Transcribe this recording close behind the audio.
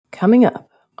Coming up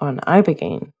on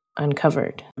Ibogaine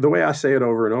Uncovered. The way I say it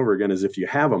over and over again is if you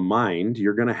have a mind,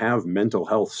 you're going to have mental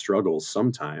health struggles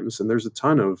sometimes. And there's a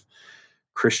ton of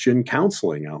Christian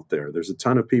counseling out there. There's a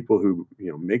ton of people who,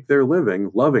 make their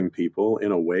living loving people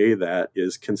in a way that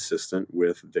is consistent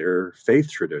with their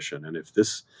faith tradition. And if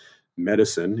this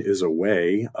medicine is a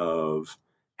way of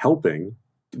helping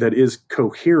that is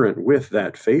coherent with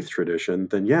that faith tradition,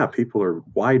 then yeah, people are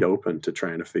wide open to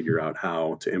trying to figure out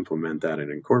how to implement that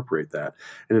and incorporate that.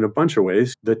 And in a bunch of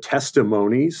ways, the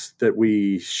testimonies that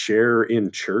we share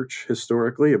in church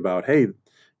historically about, hey,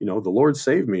 the Lord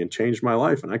saved me and changed my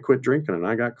life and I quit drinking and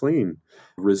I got clean,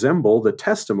 resemble the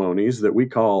testimonies that we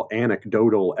call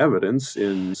anecdotal evidence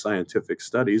in scientific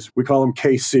studies. We call them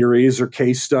case series or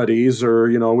case studies, or,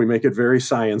 we make it very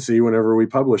science-y whenever we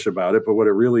publish about it. But what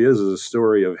it really is a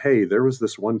story of, hey, there was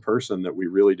this one person that we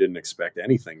really didn't expect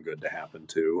anything good to happen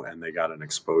to, and they got an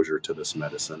exposure to this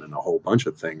medicine, and a whole bunch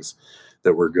of things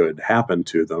that were good happened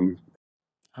to them.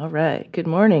 All right. Good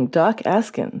morning, Doc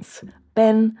Askins.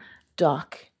 Ben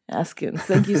Doc Askins,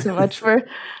 thank you so much for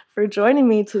joining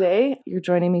me today. You're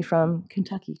joining me from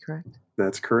Kentucky, correct?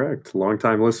 That's correct.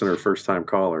 Long-time listener, first-time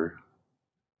caller.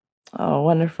 Oh,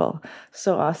 wonderful.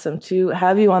 So awesome to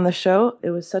have you on the show.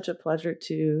 It was such a pleasure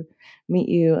to meet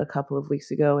you a couple of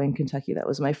weeks ago in Kentucky. That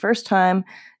was my first time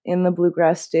in the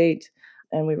Bluegrass State,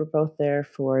 and we were both there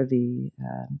for the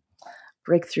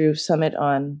the Summit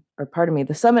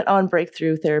on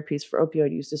Breakthrough Therapies for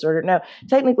Opioid Use Disorder. Now,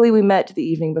 technically, we met the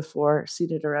evening before,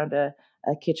 seated around a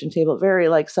kitchen table, very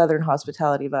like Southern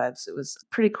hospitality vibes. It was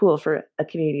pretty cool for a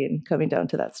Canadian coming down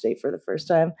to that state for the first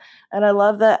time. And I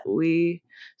love that we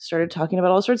started talking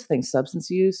about all sorts of things, substance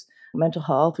use, mental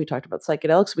health. We talked about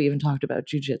psychedelics. We even talked about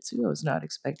jujitsu. I was not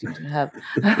expecting to have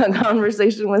a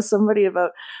conversation with somebody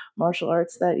about martial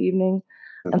arts that evening.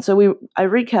 And so I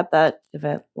recapped that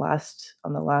event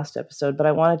on the last episode, but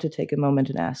I wanted to take a moment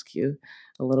and ask you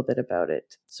a little bit about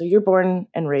it. So you're born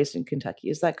and raised in Kentucky,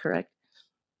 is that correct?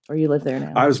 Or you live there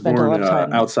now? I was born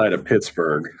outside of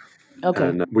Pittsburgh. Okay.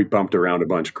 And we bumped around a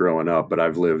bunch growing up, but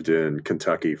I've lived in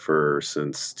Kentucky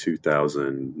since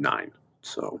 2009.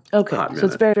 So okay, so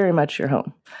it's very, very much your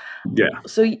home. Yeah.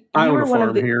 So you were one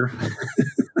of the here.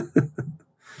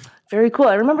 Very cool.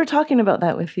 I remember talking about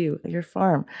that with you, your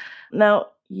farm. Now,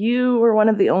 you were one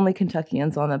of the only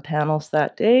Kentuckians on the panels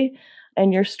that day,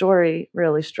 and your story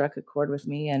really struck a chord with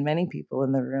me and many people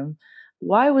in the room.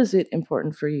 Why was it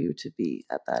important for you to be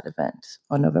at that event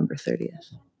on November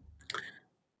 30th?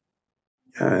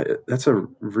 That's a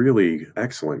really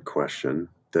excellent question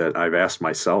that I've asked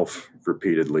myself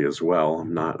repeatedly as well.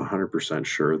 I'm not 100%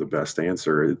 sure the best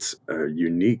answer. It's a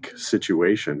unique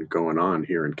situation going on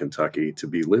here in Kentucky to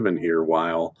be living here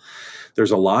while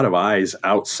there's a lot of eyes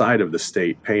outside of the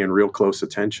state paying real close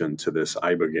attention to this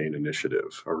Ibogaine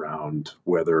initiative around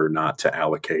whether or not to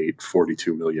allocate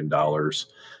 $42 million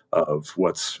of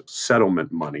what's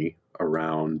settlement money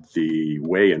around the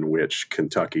way in which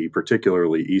Kentucky,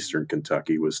 particularly Eastern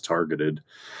Kentucky, was targeted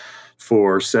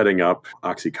for setting up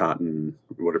OxyContin,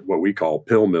 what we call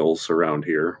pill mills around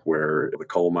here, where the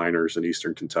coal miners in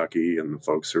Eastern Kentucky and the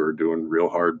folks who are doing real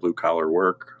hard blue-collar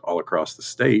work all across the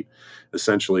state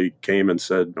essentially came and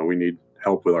said, no, we need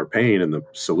help with our pain. And the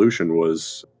solution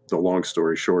was, the long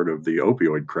story short, of the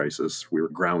opioid crisis. We were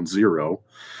ground zero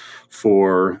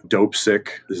for Dope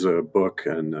Sick. There's a book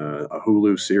and a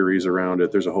Hulu series around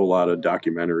it. There's a whole lot of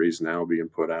documentaries now being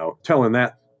put out telling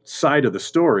that side of the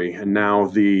story. And now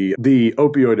the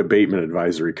Opioid Abatement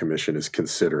Advisory Commission is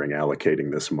considering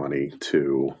allocating this money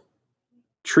to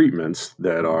treatments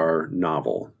that are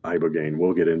novel. Ibogaine,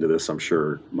 we'll get into this, I'm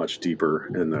sure, much deeper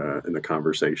in the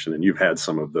conversation. And you've had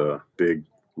some of the big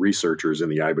researchers in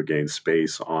the Ibogaine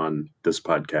space on this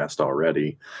podcast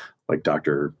already, like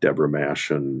Dr. Deborah Mash,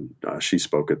 and she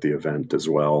spoke at the event as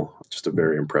well. Just a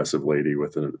very impressive lady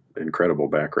with an incredible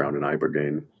background in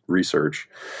Ibogaine research.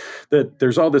 That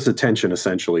there's all this attention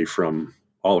essentially from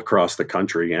all across the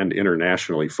country and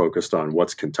internationally focused on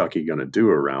what's Kentucky going to do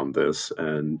around this.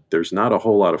 And there's not a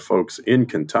whole lot of folks in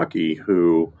Kentucky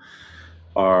who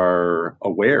are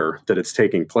aware that it's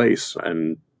taking place.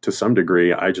 And to some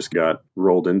degree, I just got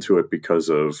rolled into it because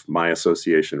of my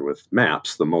association with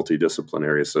MAPS, the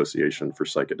Multidisciplinary Association for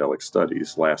Psychedelic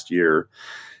Studies, last year.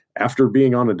 After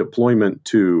being on a deployment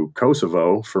to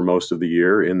Kosovo for most of the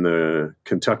year in the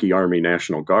Kentucky Army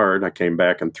National Guard, I came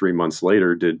back and 3 months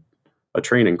later did a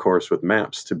training course with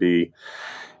MAPS to be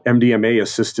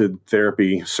MDMA-assisted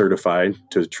therapy certified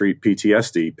to treat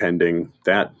PTSD, pending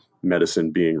that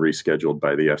medicine being rescheduled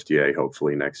by the FDA,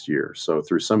 hopefully next year. So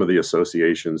through some of the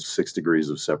associations, 6 degrees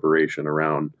of separation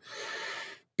around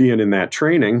being in that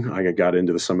training, I got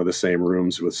into some of the same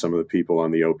rooms with some of the people on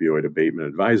the Opioid Abatement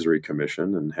Advisory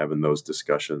Commission and having those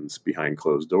discussions behind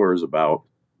closed doors about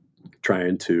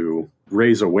trying to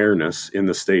raise awareness in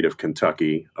the state of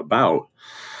Kentucky about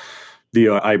the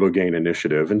Ibogaine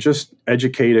initiative and just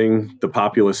educating the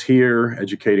populace here,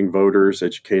 educating voters,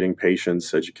 educating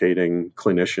patients, educating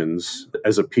clinicians.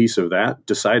 As a piece of that,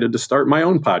 decided to start my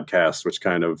own podcast, which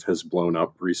kind of has blown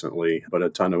up recently. But a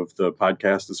ton of the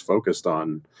podcast is focused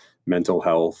on mental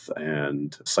health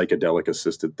and psychedelic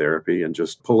assisted therapy and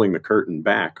just pulling the curtain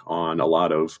back on a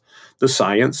lot of the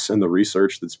science and the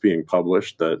research that's being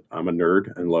published that I'm a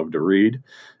nerd and love to read.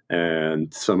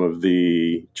 And some of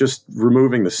the just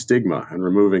removing the stigma and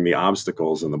removing the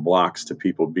obstacles and the blocks to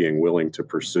people being willing to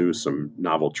pursue some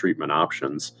novel treatment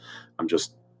options. I'm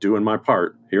just doing my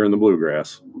part here in the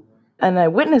bluegrass. And I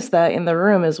witnessed that in the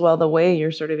room as well, the way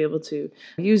you're sort of able to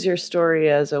use your story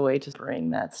as a way to bring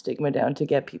that stigma down, to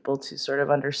get people to sort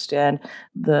of understand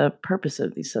the purpose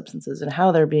of these substances and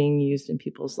how they're being used in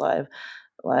people's lives.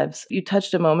 You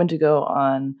touched a moment ago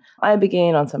on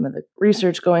Ibogaine, on some of the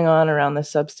research going on around the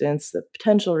substance, the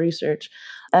potential research.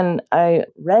 And I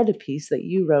read a piece that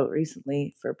you wrote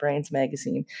recently for Brains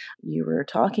Magazine. You were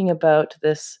talking about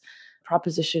this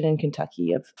proposition in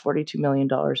Kentucky of $42 million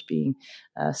being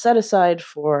set aside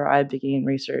for Ibogaine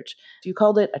research. You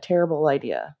called it a terrible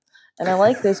idea. And I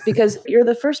like this because you're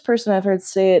the first person I've heard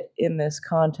say it in this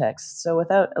context. So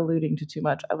without alluding to too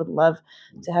much, I would love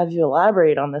to have you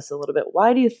elaborate on this a little bit.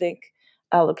 Why do you think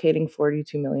allocating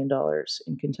 $42 million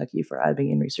in Kentucky for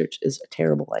Ibogaine research is a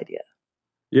terrible idea?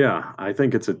 Yeah, I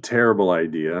think it's a terrible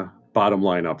idea, bottom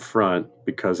line up front,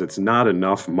 because it's not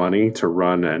enough money to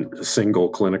run a single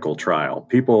clinical trial.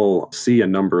 People see a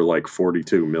number like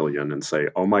 42 million and say,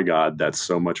 oh my God, that's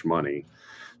so much money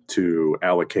to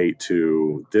allocate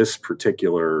to this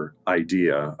particular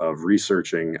idea of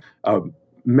researching a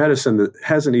medicine that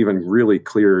hasn't even really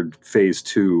cleared phase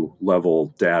 2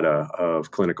 level data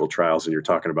of clinical trials. And you're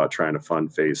talking about trying to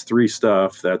fund phase 3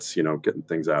 stuff. That's, getting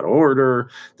things out of order.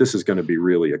 This is going to be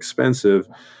really expensive.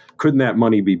 Couldn't that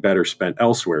money be better spent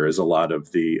elsewhere is a lot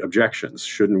of the objections.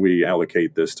 Shouldn't we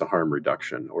allocate this to harm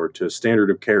reduction or to standard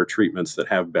of care treatments that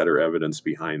have better evidence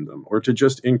behind them, or to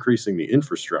just increasing the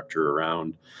infrastructure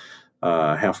around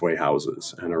halfway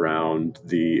houses and around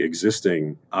the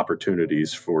existing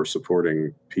opportunities for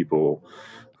supporting people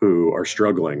who are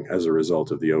struggling as a result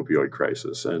of the opioid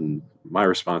crisis? And my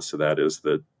response to that is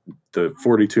that the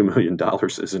 $42 million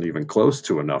isn't even close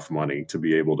to enough money to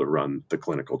be able to run the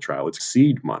clinical trial. It's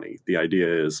seed money. The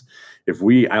idea is if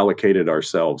we allocated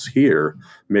ourselves here,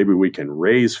 maybe we can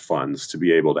raise funds to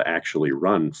be able to actually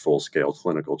run full-scale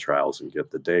clinical trials and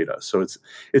get the data. So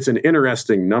it's an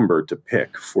interesting number to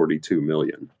pick, 42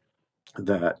 million.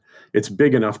 That it's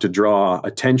big enough to draw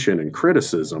attention and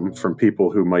criticism from people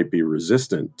who might be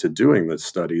resistant to doing the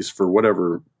studies for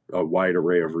whatever a wide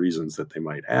array of reasons that they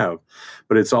might have.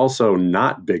 But it's also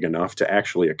not big enough to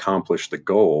actually accomplish the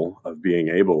goal of being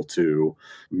able to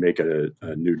make a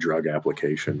new drug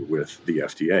application with the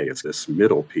FDA. It's this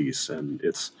middle piece, and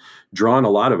it's drawn a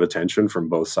lot of attention from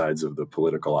both sides of the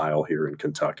political aisle here in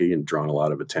Kentucky and drawn a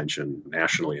lot of attention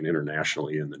nationally and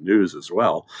internationally in the news as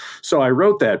well. So I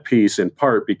wrote that piece in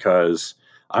part because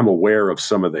I'm aware of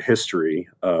some of the history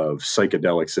of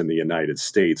psychedelics in the United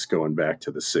States going back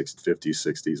to the 50s,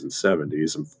 60s, and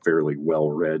 70s. I'm a fairly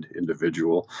well-read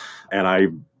individual. And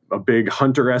I'm a big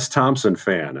Hunter S. Thompson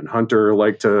fan. And Hunter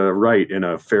liked to write in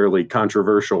a fairly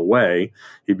controversial way.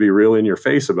 He'd be real in your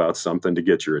face about something to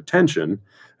get your attention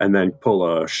and then pull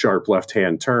a sharp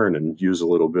left-hand turn and use a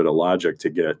little bit of logic to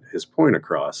get his point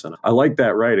across. And I like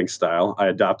that writing style. I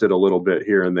adopted a little bit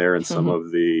here and there in some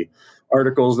of the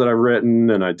articles that I've written,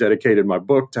 and I dedicated my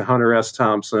book to Hunter S.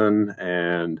 Thompson,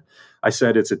 and I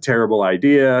said it's a terrible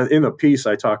idea. In the piece,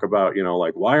 I talk about,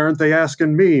 why aren't they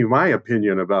asking me my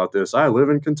opinion about this? I live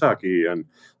in Kentucky, and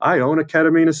I own a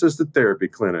ketamine-assisted therapy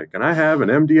clinic, and I have an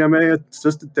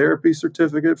MDMA-assisted therapy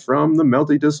certificate from the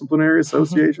Multidisciplinary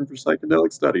Association for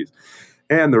Psychedelic Studies.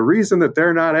 And the reason that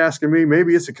they're not asking me,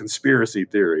 maybe it's a conspiracy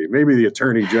theory. Maybe the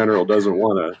attorney general doesn't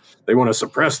they want to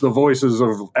suppress the voices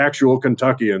of actual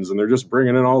Kentuckians, and they're just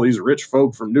bringing in all these rich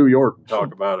folk from New York to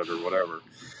talk about it or whatever.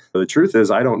 The truth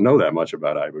is, I don't know that much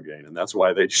about Ibogaine, and that's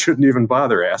why they shouldn't even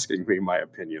bother asking me my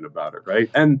opinion about it, right?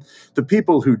 And the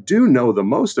people who do know the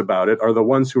most about it are the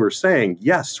ones who are saying,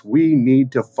 yes, we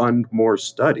need to fund more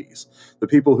studies. The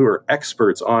people who are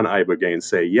experts on Ibogaine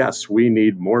say, yes, we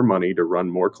need more money to run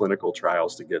more clinical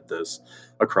trials to get this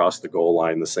across the goal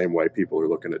line, the same way people are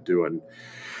looking at doing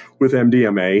with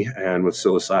MDMA and with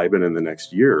psilocybin in the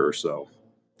next year or so.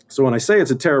 So when I say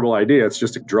it's a terrible idea, it's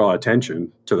just to draw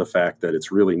attention to the fact that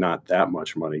it's really not that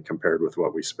much money compared with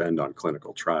what we spend on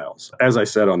clinical trials. As I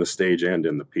said on the stage and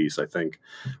in the piece, I think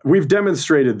we've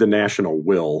demonstrated the national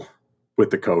will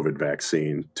with the COVID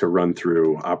vaccine to run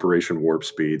through Operation Warp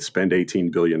Speed, spend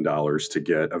 $18 billion to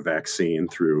get a vaccine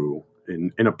through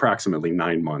in approximately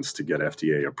 9 months to get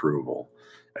FDA approval.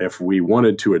 If we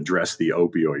wanted to address the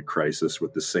opioid crisis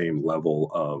with the same level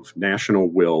of national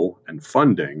will and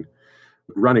funding,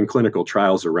 running clinical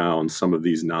trials around some of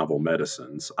these novel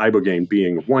medicines, ibogaine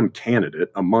being one candidate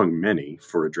among many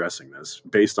for addressing this.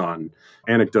 Based on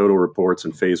anecdotal reports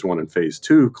in phase 1 and phase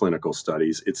 2 clinical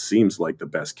studies, it seems like the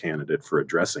best candidate for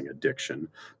addressing addiction.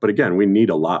 But again, we need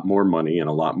a lot more money and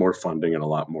a lot more funding and a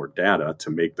lot more data to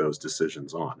make those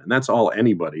decisions on. And that's all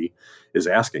anybody is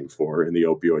asking for in the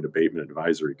Opioid Abatement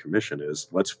Advisory Commission is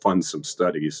let's fund some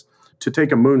studies to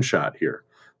take a moonshot here.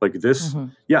 Like this,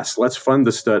 yes, let's fund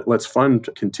let's fund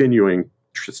continuing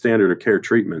standard of care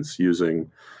treatments using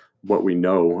what we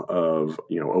know of,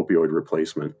 opioid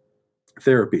replacement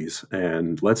therapies.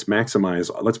 And let's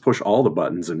push all the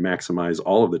buttons and maximize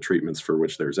all of the treatments for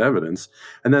which there's evidence.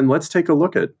 And then let's take a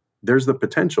look at, there's the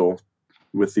potential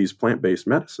with these plant-based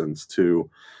medicines to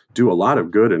do a lot of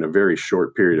good in a very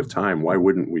short period of time. Why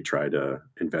wouldn't we try to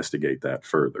investigate that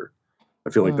further? I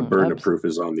feel like the burden of proof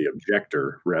is on the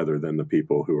objector rather than the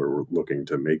people who are looking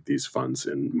to make these funds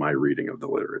in my reading of the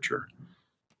literature.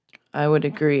 I would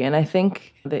agree. And I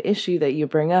think the issue that you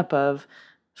bring up of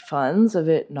funds, of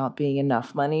it not being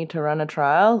enough money to run a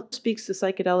trial, speaks to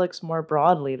psychedelics more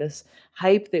broadly. This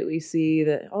hype that we see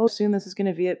that, soon this is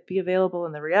going to be available.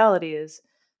 And the reality is,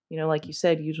 like you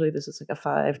said, usually this is like a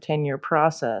 5-10 year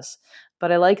process.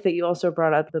 But I like that you also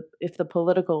brought up if the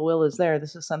political will is there,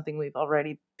 this is something we've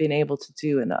already been able to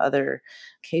do in other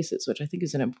cases, which I think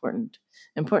is an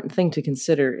important thing to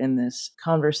consider in this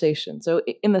conversation. So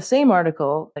in the same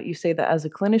article, you say that as a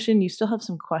clinician, you still have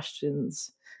some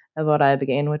questions about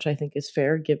ibogaine, which I think is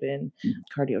fair given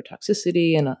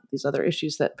cardiotoxicity and these other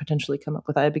issues that potentially come up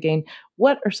with ibogaine.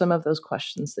 What are some of those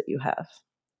questions that you have?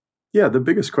 Yeah, the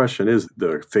biggest question is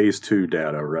the phase 2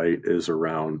 data, right, is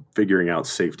around figuring out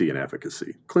safety and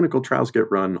efficacy. Clinical trials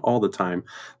get run all the time.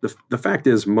 The fact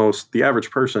is the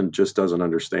average person just doesn't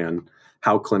understand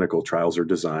how clinical trials are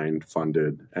designed,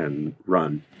 funded, and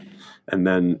run. And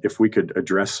then if we could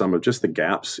address some of just the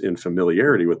gaps in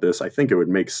familiarity with this, I think it would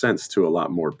make sense to a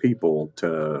lot more people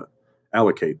to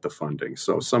allocate the funding.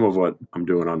 So some of what I'm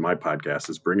doing on my podcast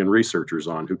is bringing researchers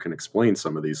on who can explain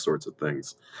some of these sorts of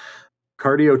things.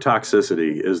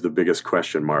 Cardiotoxicity is the biggest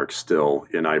question mark still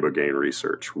in ibogaine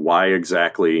research. Why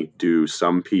exactly do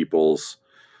some people's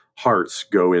hearts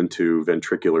go into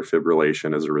ventricular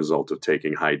fibrillation as a result of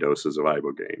taking high doses of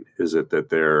ibogaine? Is it that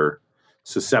they're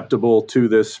susceptible to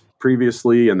this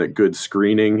previously and that good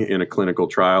screening in a clinical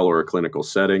trial or a clinical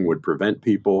setting would prevent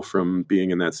people from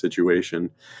being in that situation?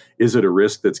 Is it a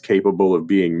risk that's capable of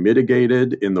being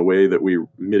mitigated in the way that we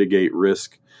mitigate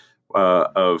risk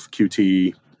of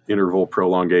QT interval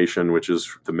prolongation, which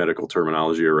is the medical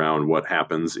terminology around what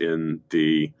happens in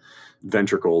the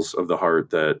ventricles of the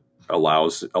heart that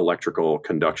allows electrical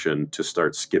conduction to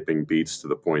start skipping beats to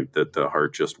the point that the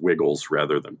heart just wiggles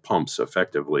rather than pumps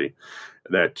effectively.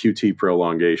 That QT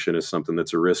prolongation is something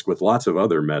that's a risk with lots of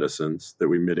other medicines that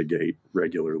we mitigate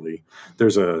regularly.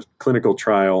 There's a clinical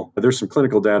trial. There's some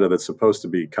clinical data that's supposed to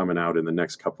be coming out in the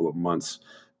next couple of months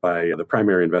by the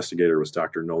primary investigator was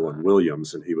Dr. Nolan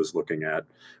Williams, and he was looking at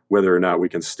whether or not we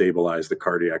can stabilize the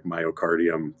cardiac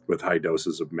myocardium with high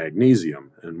doses of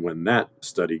magnesium. And when that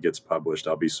study gets published,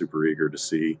 I'll be super eager to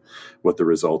see what the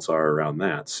results are around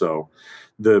that. So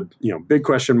the big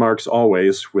question marks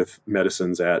always with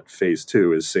medicines at phase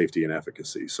 2 is safety and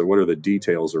efficacy. So what are the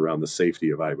details around the safety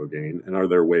of ibogaine, and are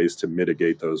there ways to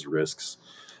mitigate those risks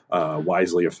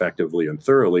wisely, effectively, and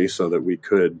thoroughly so that we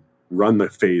could run the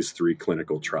phase 3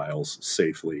 clinical trials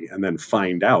safely and then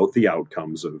find out the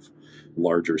outcomes of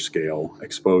larger scale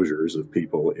exposures of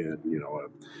people in,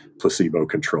 a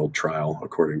placebo-controlled trial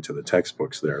according to the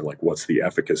textbooks there. Like, what's the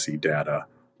efficacy data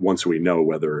once we know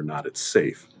whether or not it's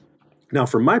safe? Now,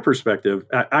 from my perspective,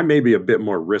 I may be a bit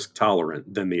more risk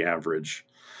tolerant than the average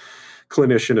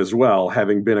clinician as well,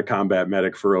 having been a combat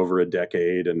medic for over a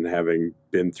decade and having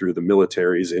been through the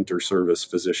military's inter-service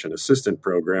physician assistant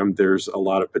program. There's a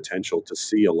lot of potential to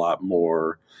see a lot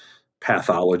more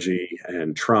pathology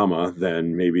and trauma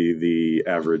than maybe the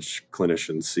average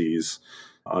clinician sees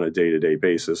on a day-to-day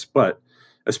basis. But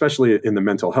especially in the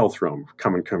mental health realm,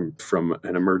 coming from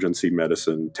an emergency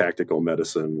medicine, tactical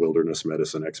medicine, wilderness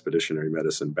medicine, expeditionary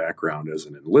medicine background as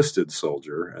an enlisted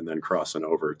soldier, and then crossing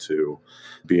over to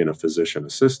being a physician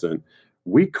assistant,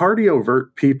 We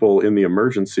cardiovert people in the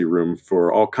emergency room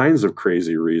for all kinds of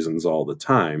crazy reasons all the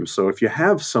time. So if you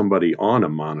have somebody on a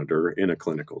monitor in a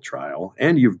clinical trial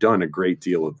and you've done a great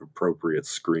deal of appropriate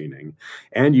screening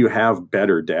and you have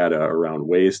better data around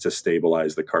ways to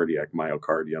stabilize the cardiac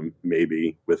myocardium,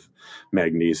 maybe with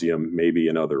magnesium, maybe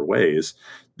in other ways,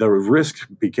 the risk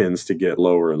begins to get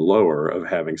lower and lower of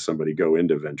having somebody go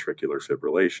into ventricular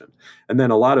fibrillation. And then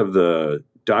a lot of the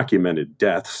documented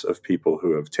deaths of people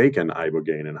who have taken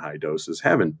ibogaine in high doses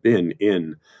haven't been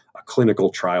in a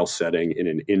clinical trial setting, in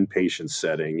an inpatient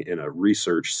setting, in a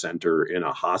research center, in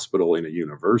a hospital, in a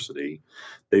university.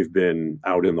 They've been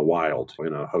out in the wild,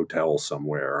 in a hotel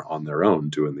somewhere on their own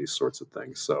doing these sorts of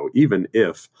things. So even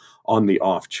if on the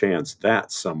off chance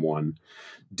that someone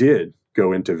did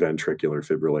go into ventricular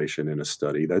fibrillation in a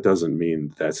study, that doesn't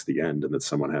mean that's the end and that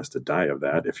someone has to die of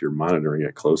that. If you're monitoring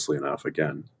it closely enough,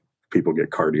 again, people get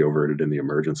cardioverted in the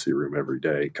emergency room every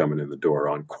day coming in the door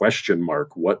on question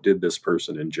mark, what did this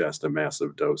person ingest a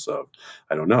massive dose of?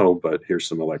 I don't know, but here's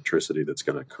some electricity that's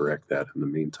going to correct that in the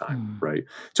meantime, right?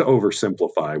 To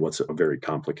oversimplify what's a very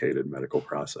complicated medical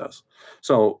process.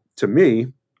 So to me,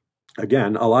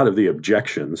 again, a lot of the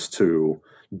objections to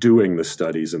doing the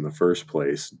studies in the first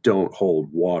place don't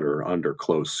hold water under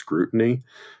close scrutiny.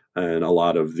 And a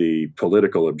lot of the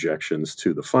political objections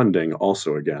to the funding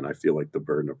also, again, I feel like the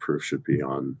burden of proof should be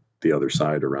on the other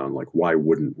side around, like, why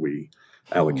wouldn't we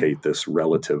allocate this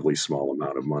relatively small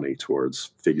amount of money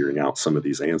towards figuring out some of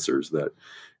these answers that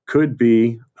could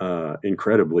be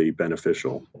incredibly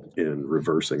beneficial in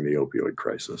reversing the opioid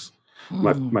crisis.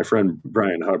 My friend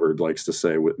Brian Hubbard likes to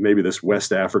say maybe this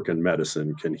West African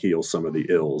medicine can heal some of the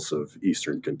ills of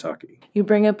Eastern Kentucky. You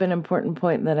bring up an important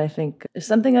point that I think is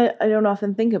something I don't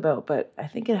often think about, but I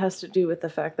think it has to do with the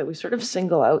fact that we sort of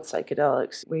single out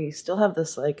psychedelics. We still have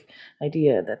this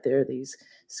idea that they're these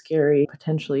scary,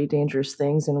 potentially dangerous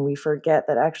things, and we forget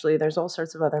that actually there's all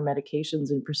sorts of other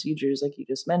medications and procedures, like you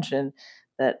just mentioned,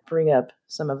 that bring up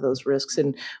some of those risks,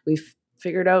 and we've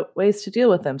figured out ways to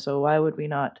deal with them. So why would we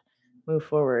not move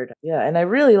forward? Yeah, and I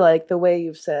really like the way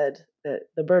you've said that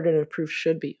the burden of proof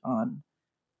should be on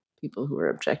people who are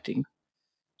objecting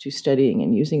to studying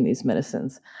and using these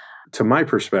medicines. To my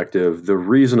perspective, the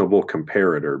reasonable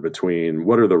comparator between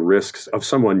what are the risks of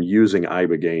someone using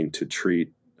ibogaine to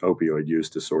treat opioid use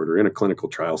disorder in a clinical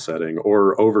trial setting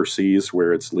or overseas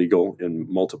where it's legal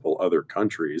in multiple other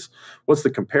countries, what's the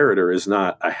comparator is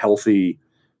not a healthy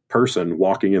person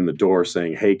walking in the door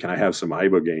saying, hey, can I have some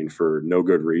ibogaine for no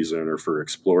good reason or for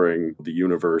exploring the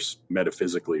universe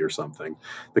metaphysically or something.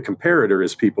 The comparator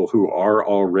is people who are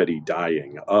already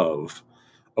dying of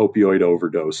opioid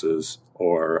overdoses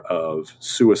or of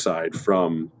suicide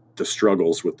from the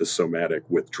struggles with the somatic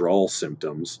withdrawal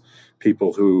symptoms.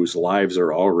 People whose lives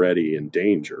are already in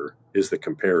danger is the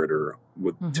comparator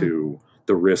to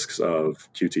the risks of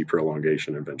QT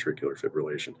prolongation and ventricular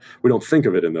fibrillation. We don't think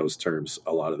of it in those terms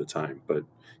a lot of the time, but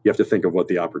you have to think of what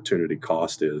the opportunity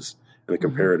cost is. And the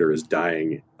comparator is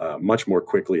dying much more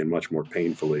quickly and much more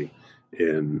painfully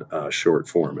in short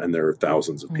form. And there are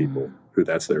thousands of people who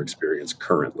that's their experience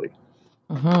currently.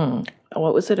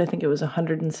 What was it? I think it was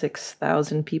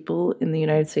 106,000 people in the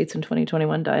United States in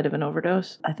 2021 died of an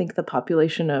overdose. I think the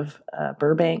population of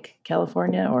Burbank,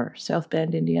 California, or South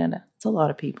Bend, Indiana, it's a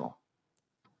lot of people.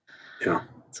 Yeah.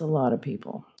 It's a lot of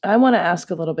people. I want to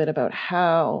ask a little bit about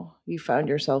how you found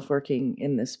yourself working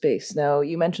in this space. Now,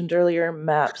 you mentioned earlier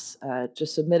MAPS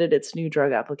just submitted its new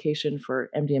drug application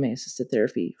for MDMA-assisted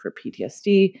therapy for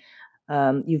PTSD.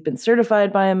 You've been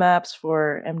certified by MAPS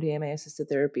for MDMA-assisted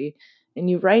therapy, and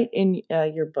you write in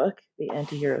your book, The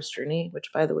Antihero's Journey,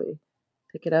 which, by the way,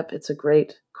 pick it up. It's a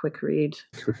great, quick read.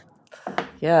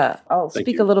 Yeah, I'll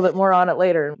speak a little bit more on it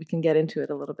later, and we can get into it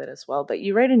a little bit as well. But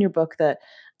you write in your book that,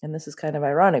 and this is kind of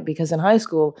ironic, because in high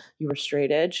school, you were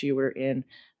straight edge. You were in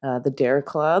the DARE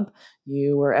Club.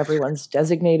 You were everyone's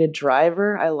designated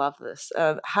driver. I love this.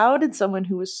 How did someone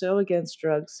who was so against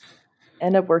drugs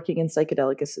end up working in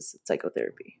psychedelic-assisted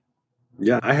psychotherapy?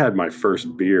 Yeah, I had my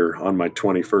first beer on my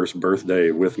 21st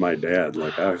birthday with my dad.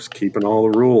 Like, I was keeping all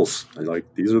the rules.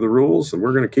 These are the rules, and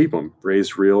we're going to keep them.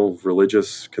 Raised real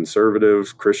religious,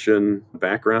 conservative, Christian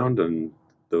background, and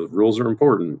the rules are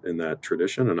important in that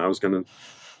tradition, and I was going to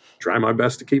try my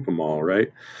best to keep them all,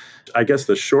 right? I guess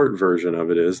the short version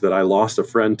of it is that I lost a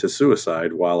friend to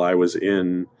suicide while I was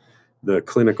in the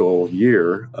clinical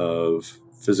year of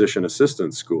physician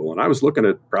assistant school. And I was looking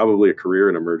at probably a career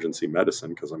in emergency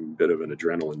medicine because I'm a bit of an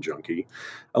adrenaline junkie.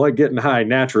 I like getting high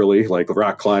naturally, like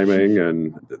rock climbing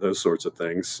and those sorts of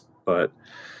things. But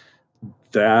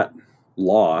that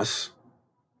loss,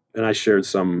 and I shared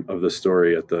some of the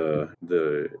story at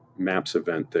the MAPS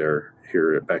event there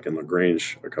here back in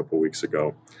LaGrange a couple of weeks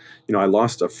ago. I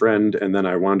lost a friend, and then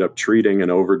I wound up treating an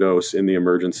overdose in the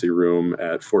emergency room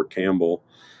at Fort Campbell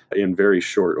in very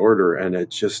short order, and it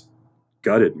just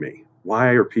gutted me.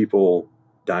 Why are people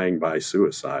dying by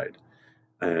suicide?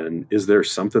 And is there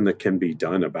something that can be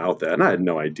done about that? And I had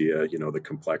no idea, the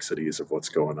complexities of what's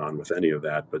going on with any of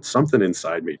that, but something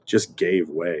inside me just gave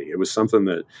way. It was something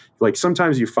that, like,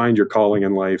 sometimes you find your calling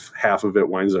in life, half of it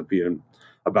winds up being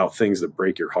about things that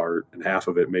break your heart, and half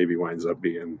of it maybe winds up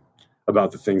being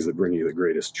about the things that bring you the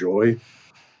greatest joy.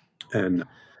 And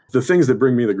the things that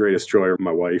bring me the greatest joy are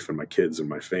my wife and my kids and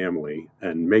my family,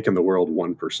 and making the world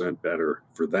 1% better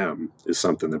for them is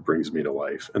something that brings me to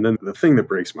life. And then the thing that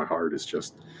breaks my heart is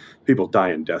just people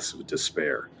dying deaths of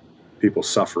despair, people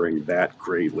suffering that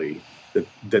greatly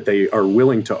that they are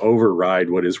willing to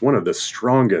override what is one of the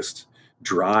strongest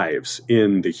drives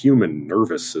in the human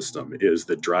nervous system, is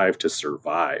the drive to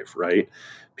survive, right?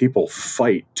 People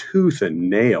fight tooth and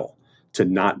nail to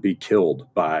not be killed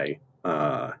by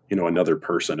another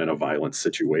person in a violent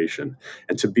situation.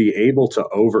 And to be able to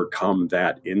overcome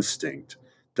that instinct,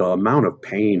 the amount of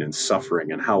pain and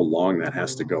suffering and how long that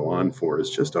has to go on for is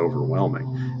just overwhelming.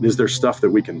 And is there stuff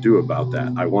that we can do about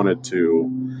that? I wanted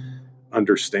to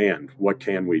understand, what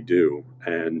can we do?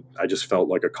 And I just felt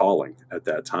like a calling at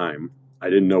that time. I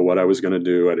didn't know what I was going to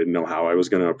do. I didn't know how I was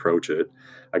going to approach it.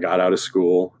 I got out of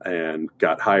school and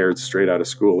got hired straight out of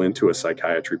school into a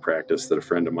psychiatry practice that a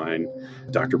friend of mine,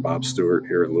 Dr. Bob Stewart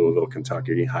here in Louisville,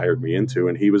 Kentucky, hired me into.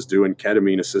 And he was doing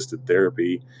ketamine-assisted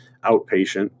therapy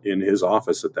outpatient in his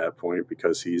office at that point,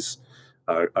 because he's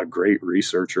a great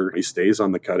researcher. He stays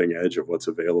on the cutting edge of what's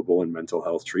available in mental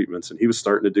health treatments. And he was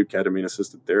starting to do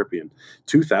ketamine-assisted therapy in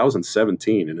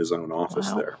 2017 in his own office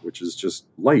there, which is just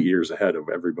light years ahead of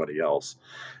everybody else.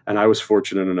 And I was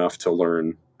fortunate enough to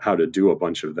learn how to do a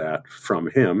bunch of that from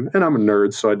him. And I'm a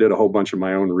nerd, so I did a whole bunch of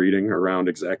my own reading around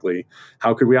exactly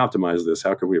how could we optimize this?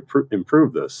 How could we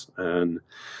improve this? And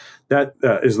that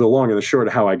is the long and the short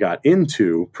of how I got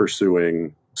into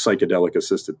pursuing psychedelic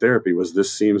assisted therapy. Was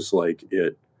this seems like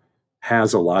it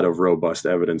has a lot of robust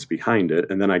evidence behind it.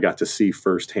 And then I got to see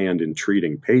firsthand in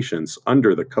treating patients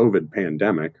under the COVID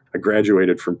pandemic. I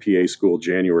graduated from PA school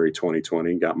January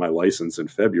 2020, got my license in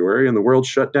February, and the world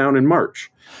shut down in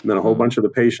March. And then a whole bunch of the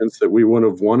patients that we would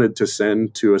have wanted to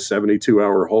send to a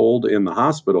 72-hour hold in the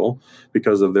hospital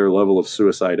because of their level of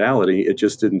suicidality, it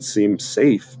just didn't seem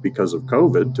safe because of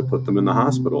COVID to put them in the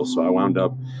hospital. So I wound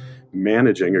up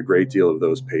managing a great deal of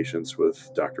those patients with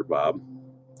Dr. Bob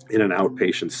in an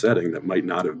outpatient setting that might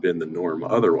not have been the norm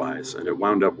otherwise. And it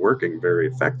wound up working very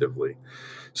effectively.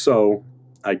 So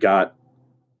I got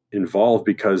involved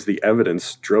because the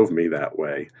evidence drove me that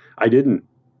way. I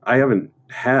haven't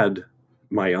had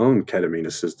my own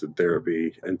ketamine-assisted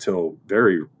therapy until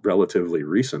very relatively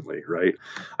recently, right?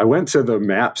 I went to the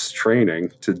MAPS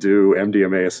training to do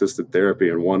MDMA-assisted therapy,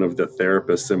 and one of the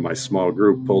therapists in my small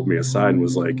group pulled me aside and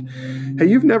was like, "Hey,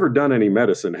 you've never done any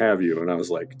medicine, have you?" And I was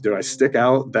like, "Do I stick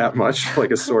out that much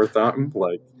like a sore thumb?"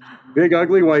 Like, big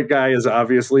ugly white guy is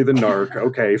obviously the narc.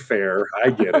 Okay, fair. I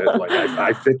get it. Like,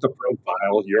 I fit the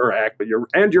profile.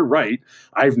 You're right.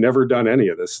 I've never done any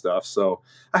of this stuff. So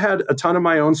I had a ton of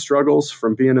my own struggles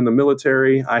from being in the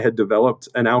military. I had developed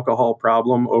an alcohol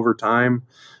problem over time.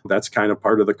 That's kind of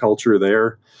part of the culture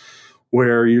there,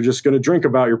 where you're just going to drink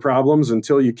about your problems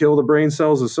until you kill the brain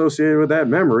cells associated with that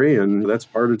memory. And that's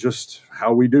part of just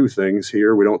how we do things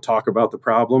here. We don't talk about the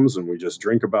problems, and we just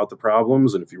drink about the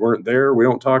problems. And if you weren't there, we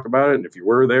don't talk about it. And if you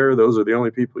were there, those are the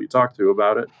only people you talk to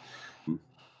about it.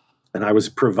 And I was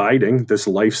providing this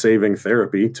life-saving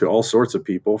therapy to all sorts of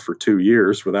people for 2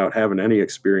 years without having any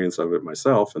experience of it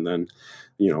myself. And then,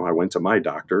 I went to my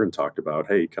doctor and talked about,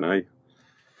 hey,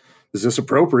 is this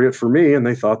appropriate for me? And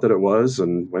they thought that it was,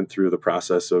 and went through the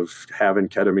process of having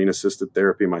ketamine-assisted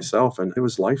therapy myself. And it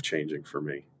was life-changing for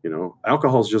me.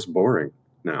 Alcohol is just boring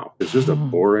now. It's just a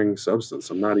boring substance.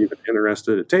 I'm not even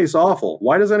interested. It tastes awful.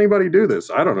 Why does anybody do this?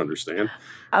 I don't understand.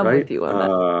 I'm right? with you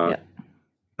on that.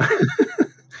 Yeah.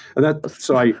 And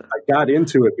so I got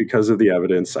into it because of the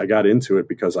evidence. I got into it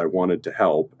because I wanted to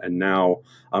help. And now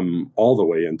I'm all the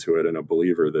way into it and a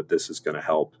believer that this is going to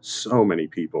help so many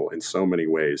people in so many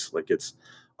ways. Like, it's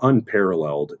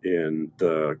unparalleled in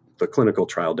the clinical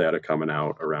trial data coming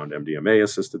out around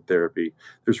MDMA-assisted therapy.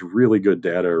 There's really good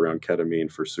data around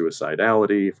ketamine for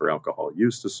suicidality, for alcohol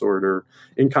use disorder,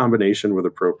 in combination with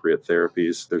appropriate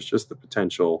therapies. There's just the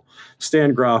potential.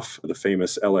 Stan Grof, the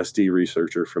famous LSD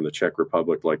researcher from the Czech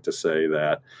Republic, liked to say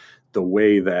that the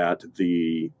way that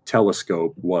the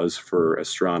telescope was for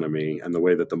astronomy and the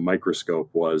way that the microscope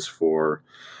was for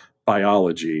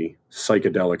biology,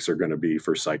 psychedelics are going to be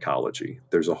for psychology.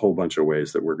 There's a whole bunch of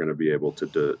ways that we're going to be able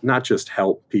to not just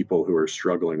help people who are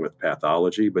struggling with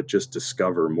pathology, but just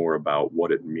discover more about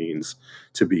what it means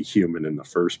to be human in the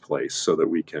first place so that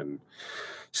we can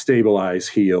stabilize,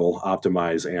 heal,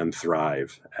 optimize, and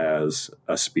thrive as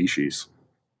a species.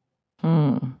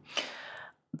 Hmm.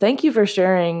 Thank you for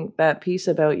sharing that piece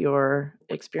about your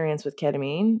experience with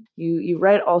ketamine. You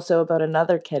write also about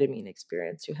another ketamine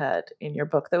experience you had in your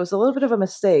book that was a little bit of a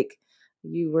mistake.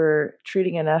 You were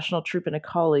treating a national troop and a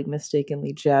colleague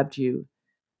mistakenly jabbed you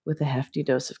with a hefty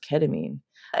dose of ketamine.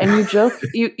 And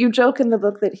you joke in the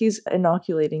book that he's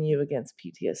inoculating you against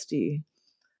PTSD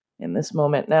in this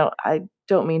moment. Now, I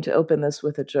don't mean to open this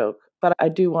with a joke, but I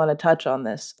do want to touch on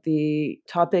this. The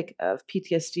topic of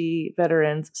PTSD,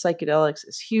 veterans, psychedelics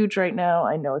is huge right now.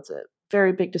 I know it's a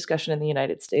very big discussion in the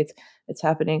United States. It's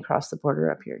happening across the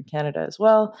border up here in Canada as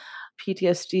well.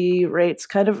 PTSD rates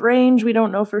kind of range. We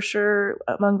don't know for sure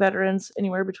among veterans,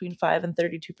 anywhere between 5 and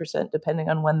 32%, depending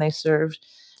on when they served.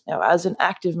 Now, as an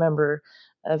active member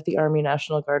of the Army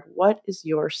National Guard, what is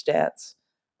your stance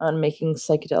on making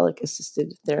psychedelic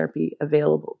assisted therapy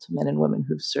available to men and women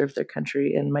who've served their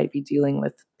country and might be dealing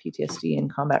with PTSD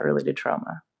and combat related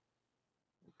trauma?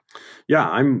 Yeah,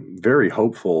 I'm very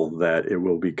hopeful that it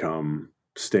will become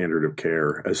standard of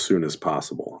care as soon as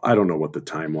possible. I don't know what the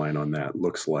timeline on that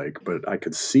looks like, but I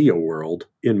could see a world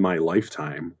in my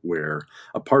lifetime where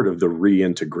a part of the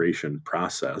reintegration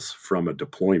process from a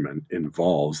deployment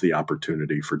involves the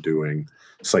opportunity for doing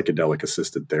psychedelic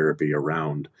assisted therapy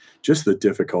around just the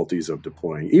difficulties of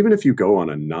deploying. Even if you go on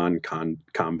a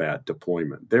non-combat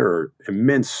deployment, there are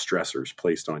immense stressors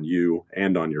placed on you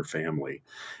and on your family.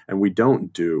 And we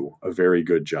don't do a very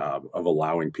good job of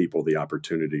allowing people the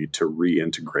opportunity to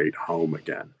reintegrate home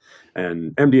again.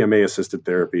 And MDMA assisted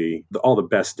therapy, all the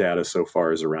best data so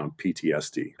far is around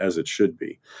PTSD, as it should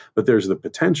be. But there's the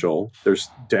potential, there's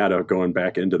data going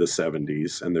back into the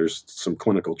 70s, and there's some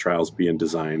clinical trials being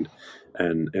designed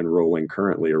and enrolling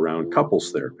currently around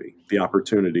couples therapy, the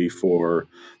opportunity for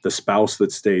the spouse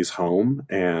that stays home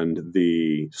and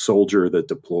the soldier that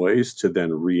deploys to then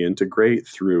reintegrate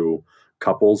through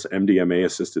couples MDMA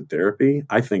assisted therapy.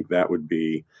 I think that would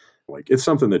be it's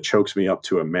something that chokes me up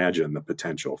to imagine the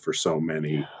potential for so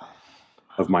many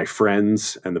of my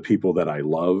friends and the people that I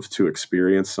love to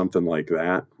experience something like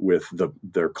that with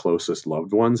their closest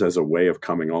loved ones as a way of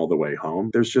coming all the way home.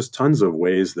 There's just tons of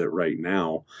ways that right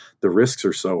now the risks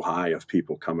are so high of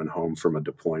people coming home from a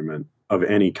deployment of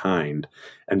any kind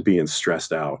and being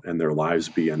stressed out and their lives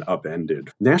being upended.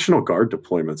 National Guard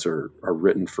deployments are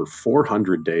written for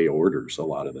 400-day orders a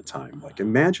lot of the time. Like,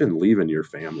 imagine leaving your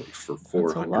family for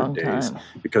 400 days Time.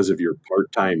 because of your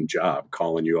part-time job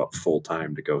calling you up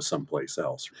full-time to go someplace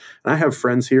else. And I have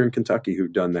friends here in Kentucky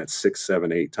who've done that 6,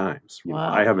 7, 8 times.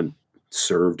 Wow. I haven't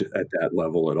served at that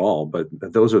level at all, but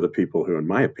those are the people who, in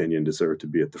my opinion, deserve to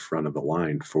be at the front of the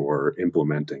line for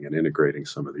implementing and integrating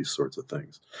some of these sorts of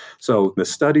things. So the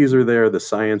studies are there, the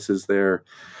science is there.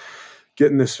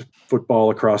 Getting this football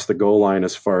across the goal line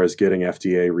as far as getting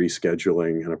FDA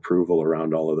rescheduling and approval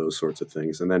around all of those sorts of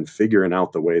things, and then figuring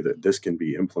out the way that this can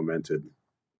be implemented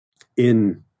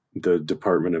in the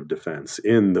Department of Defense,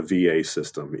 in the VA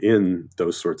system, in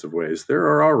those sorts of ways.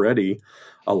 There's already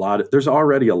a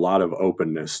lot of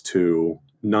openness to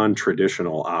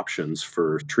non-traditional options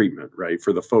for treatment, right?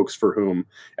 For the folks for whom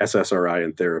SSRI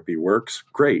and therapy works,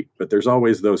 great. But there's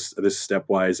always this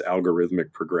stepwise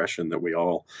algorithmic progression that we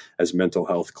all, as mental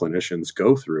health clinicians,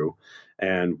 go through.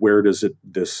 And where does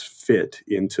this fit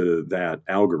into that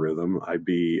algorithm? I'd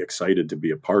be excited to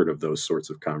be a part of those sorts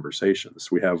of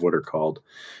conversations. We have what are called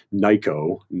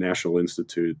NICO, National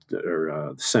Institute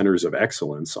or Centers of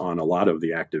Excellence, on a lot of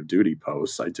the active duty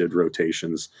posts. I did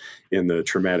rotations in the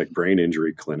traumatic brain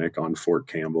injury clinic on Fort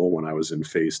Campbell when I was in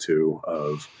phase 2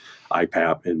 of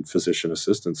IPAP in physician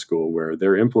assistant school, where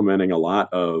they're implementing a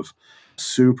lot of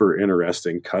super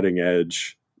interesting cutting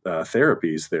edge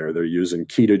therapies there. They're using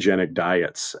ketogenic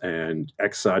diets and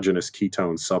exogenous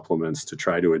ketone supplements to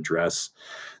try to address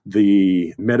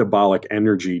the metabolic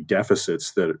energy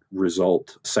deficits that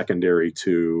result secondary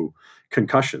to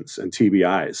concussions and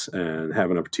TBIs, and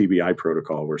having a TBI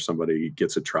protocol where somebody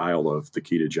gets a trial of the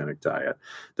ketogenic diet.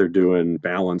 They're doing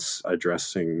balance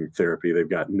addressing therapy. They've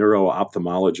got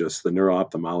neuro-ophthalmologists. The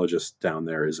neuro-ophthalmologist down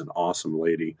there is an awesome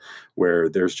lady, where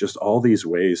there's just all these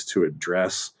ways to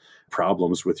address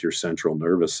problems with your central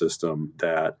nervous system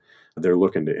that they're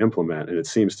looking to implement. And it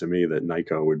seems to me that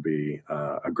NICO would be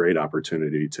a great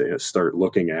opportunity to start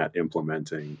looking at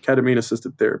implementing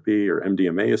ketamine-assisted therapy or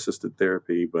MDMA-assisted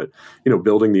therapy, but,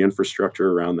 building the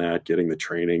infrastructure around that, getting the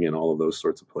training in all of those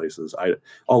sorts of places.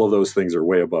 All of those things are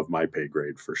way above my pay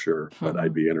grade for sure, but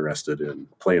I'd be interested in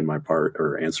playing my part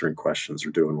or answering questions or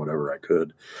doing whatever I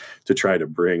could to try to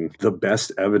bring the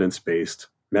best evidence-based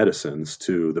medicines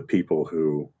to the people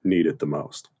who need it the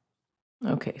most.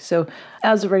 Okay, so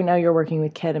as of right now, you're working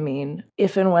with ketamine.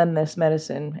 If and when this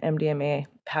medicine, MDMA,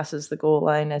 passes the goal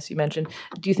line, as you mentioned,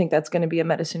 do you think that's going to be a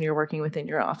medicine you're working with in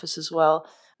your office as well?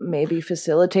 Maybe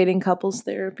facilitating couples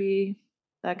therapy,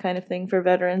 that kind of thing for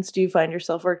veterans? Do you find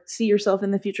yourself or see yourself in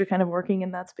the future kind of working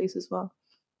in that space as well?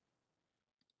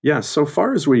 Yeah, so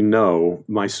far as we know,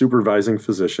 my supervising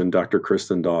physician, Dr.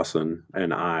 Kristen Dawson,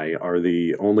 and I are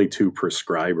the only two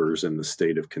prescribers in the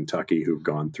state of Kentucky who've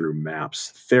gone through MAPS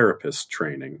therapist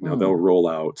training. Now, they'll roll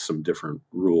out some different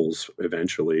rules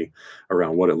eventually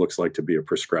around what it looks like to be a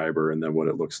prescriber and then what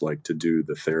it looks like to do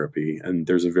the therapy. And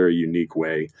there's a very unique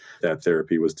way that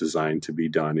therapy was designed to be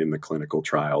done in the clinical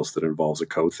trials that involves a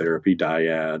co-therapy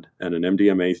dyad and an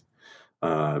MDMA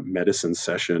medicine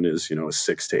session is, a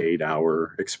 6 to 8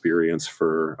 hour experience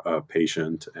for a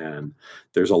patient. And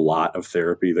there's a lot of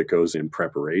therapy that goes in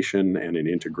preparation and in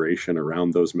integration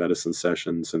around those medicine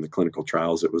sessions. In the clinical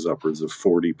trials, it was upwards of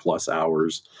 40 plus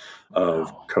hours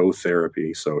of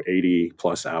co-therapy. So 80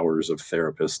 plus hours of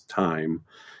therapist time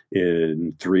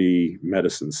in 3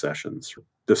 medicine sessions.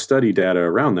 The study data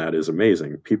around that is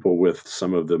amazing. People with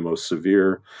some of the most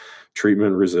severe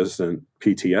treatment-resistant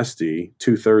PTSD,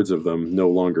 2/3 of them no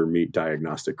longer meet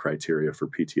diagnostic criteria for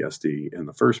PTSD in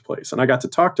the first place. And I got to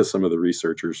talk to some of the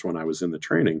researchers when I was in the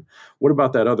training. What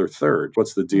about that other third?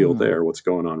 What's the deal there? What's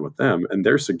going on with them? And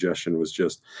their suggestion was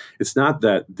just, it's not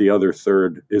that the other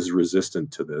third is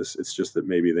resistant to this. It's just that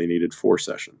maybe they needed 4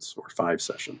 sessions or 5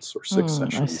 sessions or 6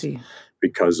 sessions. I see.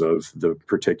 Because of the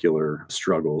particular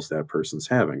struggles that person's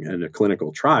having. And a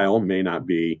clinical trial may not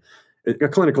be, a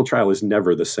clinical trial is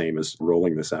never the same as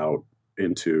rolling this out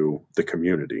into the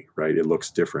community, right? It looks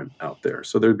different out there.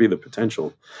 So there'd be the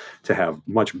potential to have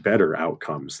much better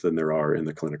outcomes than there are in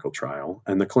the clinical trial.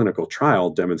 And the clinical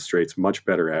trial demonstrates much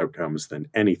better outcomes than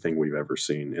anything we've ever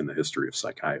seen in the history of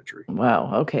psychiatry.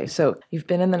 Wow. Okay. So you've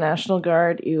been in the National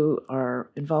Guard, you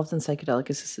are involved in psychedelic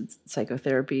assisted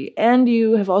psychotherapy, and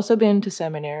you have also been to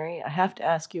seminary. I have to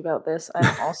ask you about this.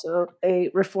 I'm also a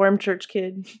Reformed church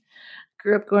kid.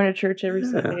 Grew up going to church every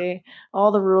Sunday,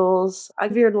 all the rules. I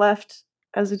veered left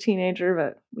as a teenager,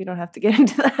 but we don't have to get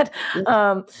into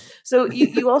that. So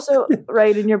you also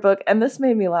write in your book, and this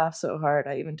made me laugh so hard,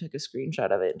 I even took a screenshot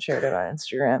of it and shared it on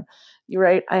Instagram. You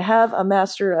write, I have a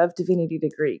Master of Divinity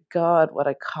degree. God, what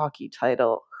a cocky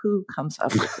title. Who comes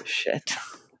up with this shit?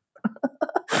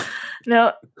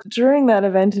 Now, during that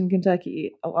event in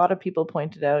Kentucky, a lot of people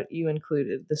pointed out you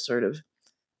included this sort of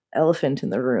elephant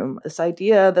in the room, this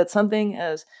idea that something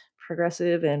as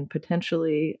progressive and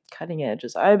potentially cutting edge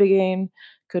as ibogaine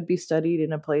could be studied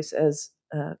in a place as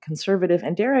conservative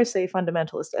and, dare I say,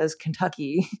 fundamentalist as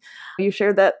Kentucky. You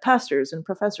shared that pastors and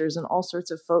professors and all sorts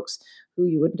of folks who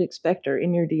you wouldn't expect are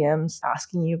in your DMs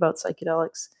asking you about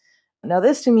psychedelics. Now,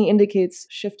 this to me indicates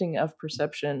shifting of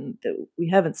perception that we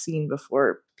haven't seen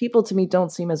before. People to me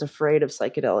don't seem as afraid of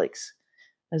psychedelics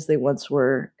as they once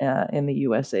were in the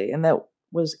USA, and that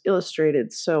was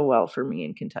illustrated so well for me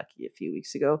in Kentucky a few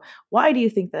weeks ago. Why do you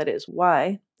think that is?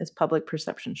 Why is public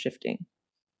perception shifting?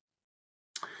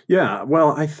 Yeah,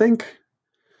 well, I think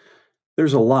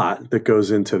there's a lot that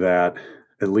goes into that,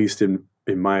 at least in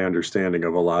my understanding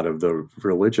of a lot of the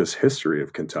religious history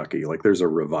of Kentucky. Like there's a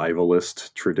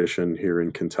revivalist tradition here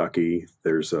in Kentucky.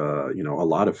 There's a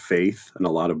lot of faith and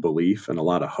a lot of belief and a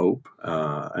lot of hope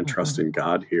and trust in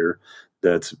God here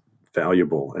that's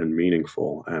valuable and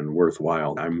meaningful and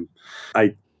worthwhile.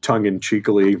 I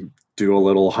tongue-in-cheekily do a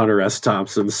little Hunter S.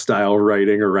 Thompson style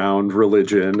writing around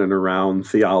religion and around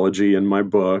theology in my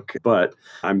book, but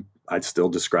I'd still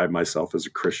describe myself as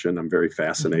a Christian. I'm very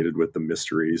fascinated with the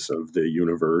mysteries of the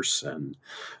universe and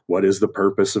what is the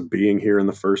purpose of being here in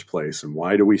the first place and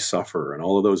why do we suffer and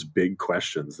all of those big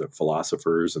questions that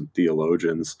philosophers and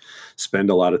theologians spend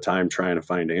a lot of time trying to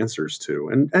find answers to,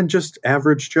 and just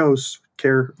average Joes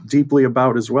care deeply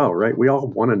about as well, right? We all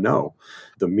want to know.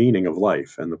 the meaning of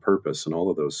life and the purpose and all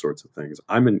of those sorts of things.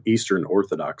 I'm an Eastern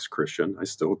Orthodox Christian. I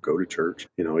still go to church.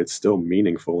 It's still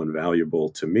meaningful and valuable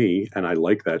to me. And I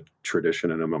like that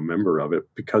tradition and I'm a member of it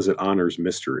because it honors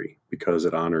mystery, because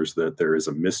it honors that there is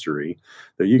a mystery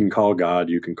that you can call God,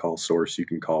 you can call source, you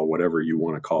can call whatever you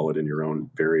want to call it in your own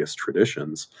various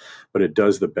traditions. But it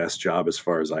does the best job, as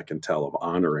far as I can tell, of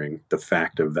honoring the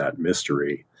fact of that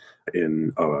mystery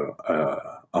in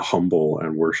a humble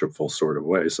and worshipful sort of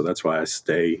way. So that's why I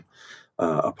stay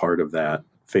a part of that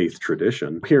faith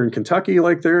tradition. Here in Kentucky,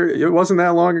 it wasn't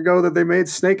that long ago that they made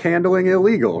snake handling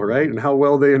illegal, right? And how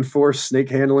well they enforce snake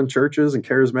handling churches and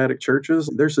charismatic churches.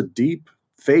 There's a deep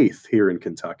faith here in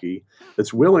Kentucky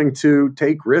that's willing to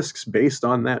take risks based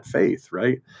on that faith,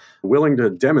 right? Willing to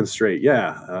demonstrate,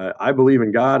 I believe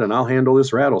in God and I'll handle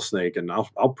this rattlesnake and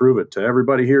I'll prove it to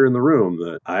everybody here in the room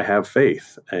that I have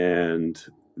faith. And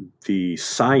the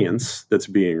science that's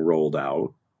being rolled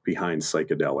out behind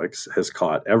psychedelics has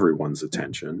caught everyone's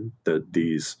attention, that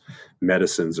these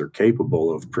medicines are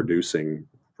capable of producing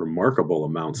remarkable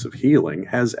amounts of healing,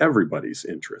 has everybody's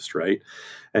interest, right?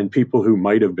 And people who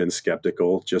might have been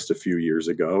skeptical just a few years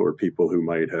ago, or people who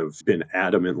might have been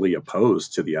adamantly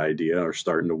opposed to the idea, are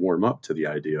starting to warm up to the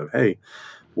idea of, hey,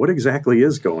 what exactly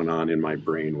is going on in my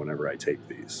brain whenever I take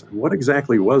these? And what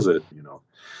exactly was it,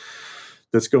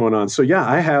 that's going on? So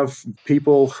I have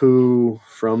people who,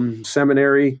 from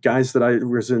seminary, guys that I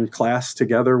was in class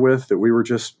together with, that we were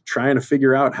just trying to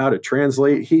figure out how to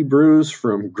translate Hebrews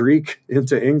from Greek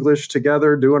into English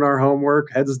together, doing our homework,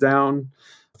 heads down,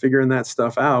 figuring that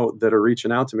stuff out, that are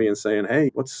reaching out to me and saying,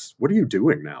 hey, what are you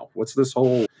doing now? What's this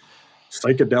whole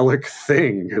psychedelic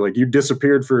thing? Like, you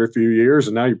disappeared for a few years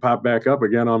and now you pop back up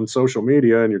again on social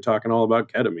media and you're talking all about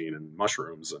ketamine and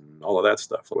mushrooms and all of that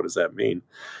stuff. What does that mean?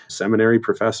 Seminary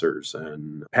professors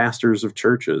and pastors of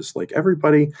churches, like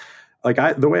everybody,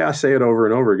 the way I say it over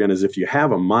and over again is, if you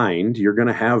have a mind, you're going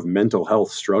to have mental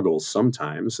health struggles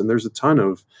sometimes. And there's a ton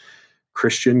of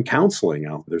Christian counseling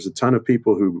out. There's a ton of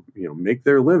people who, make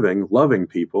their living loving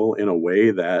people in a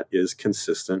way that is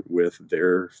consistent with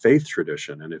their faith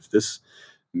tradition. And if this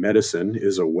medicine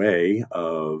is a way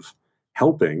of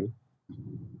helping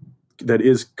that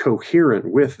is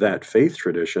coherent with that faith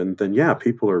tradition, then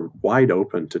people are wide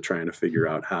open to trying to figure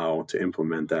out how to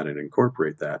implement that and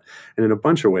incorporate that. And in a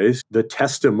bunch of ways, the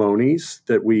testimonies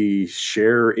that we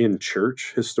share in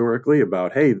church historically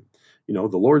about, hey,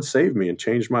 the Lord saved me and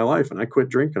changed my life and I quit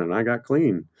drinking and I got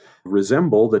clean,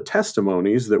 resemble the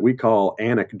testimonies that we call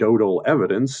anecdotal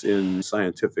evidence in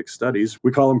scientific studies.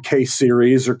 We call them case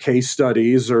series or case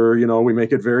studies, or, we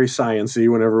make it very science-y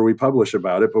whenever we publish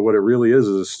about it. But what it really is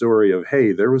a story of,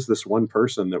 hey, there was this one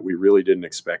person that we really didn't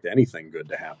expect anything good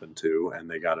to happen to, and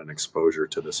they got an exposure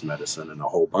to this medicine, and a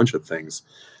whole bunch of things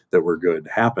that were good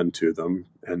happened to them.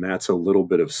 And that's a little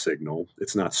bit of signal.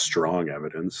 It's not strong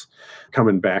evidence.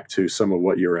 Coming back to some of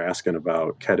what you were asking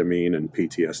about ketamine and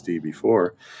PTSD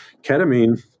before,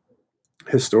 ketamine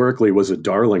historically was a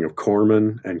darling of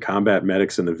corpsmen and combat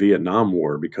medics in the Vietnam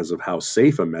War because of how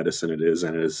safe a medicine it is,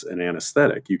 and as an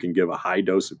anesthetic. You can give a high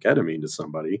dose of ketamine to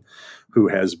somebody who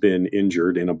has been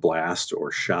injured in a blast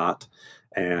or shot,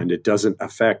 and it doesn't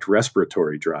affect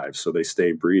respiratory drive, so they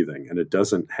stay breathing, and it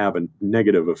doesn't have a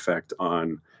negative effect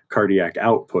on cardiac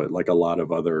output like a lot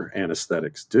of other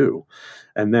anesthetics do.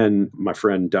 And then my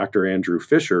friend Dr. Andrew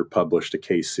Fisher published a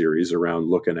case series around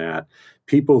looking at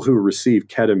people who receive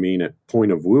ketamine at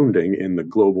point of wounding in the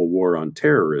global war on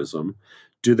terrorism.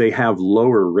 Do they have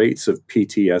lower rates of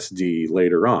PTSD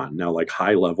later on? Now, like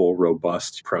high-level,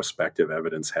 robust, prospective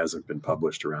evidence hasn't been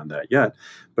published around that yet,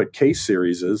 but case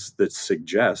series that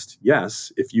suggest,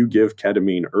 yes, if you give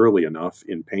ketamine early enough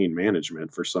in pain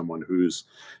management for someone who's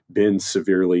been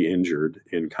severely injured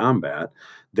in combat,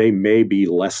 they may be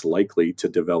less likely to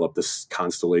develop this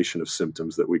constellation of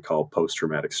symptoms that we call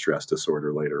post-traumatic stress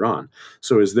disorder later on.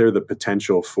 So is there the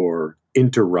potential for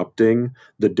interrupting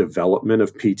the development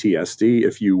of PTSD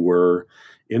if you were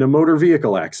in a motor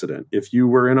vehicle accident, if you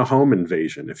were in a home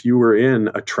invasion, if you were in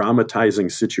a traumatizing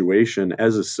situation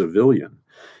as a civilian?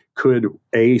 Could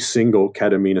a single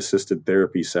ketamine-assisted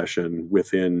therapy session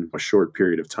within a short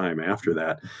period of time after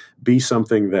that be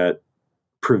something that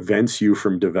prevents you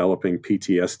from developing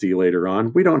PTSD later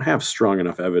on? We don't have strong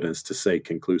enough evidence to say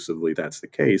conclusively that's the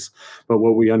case, but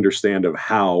what we understand of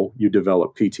how you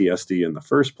develop PTSD in the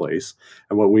first place,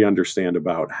 and what we understand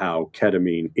about how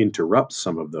ketamine interrupts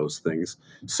some of those things,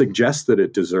 suggests that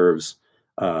it deserves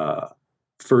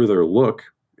further look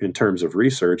in terms of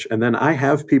research. And then I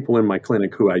have people in my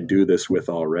clinic who I do this with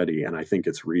already, and I think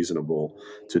it's reasonable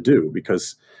to do,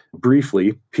 because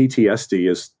briefly, PTSD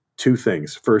is two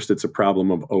things. First, it's a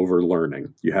problem of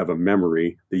overlearning. You have a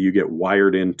memory that you get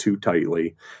wired in too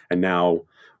tightly, and now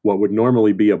what would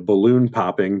normally be a balloon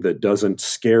popping that doesn't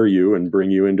scare you and bring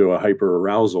you into a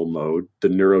hyperarousal mode, the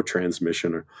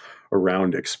neurotransmission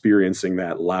around experiencing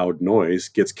that loud noise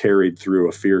gets carried through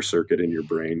a fear circuit in your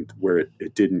brain where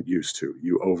it didn't used to.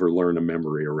 You overlearn a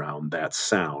memory around that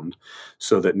sound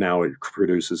so that now it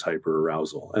produces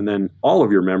hyperarousal. And then all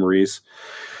of your memories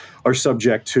are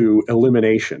subject to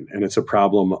elimination, and it's a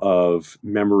problem of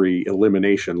memory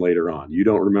elimination later on. You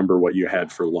don't remember what you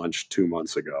had for lunch 2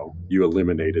 months ago. You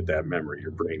eliminated that memory.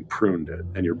 Your brain pruned it,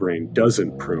 and your brain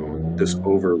doesn't prune this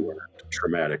overlearned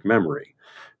traumatic memory.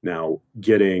 Now,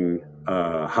 getting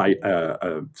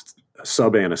a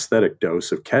sub-anesthetic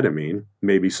dose of ketamine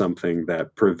may be something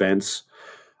that prevents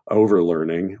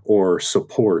overlearning or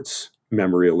supports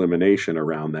memory elimination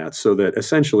around that, so that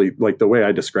essentially, like the way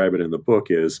I describe it in the book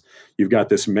is, you've got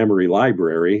this memory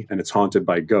library and it's haunted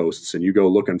by ghosts, and you go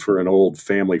looking for an old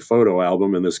family photo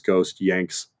album and this ghost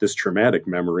yanks this traumatic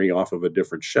memory off of a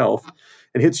different shelf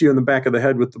and hits you in the back of the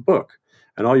head with the book.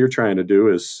 And all you're trying to do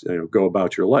is, go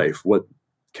about your life. What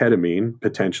ketamine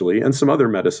potentially, and some other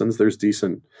medicines, there's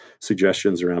decent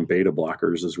suggestions around beta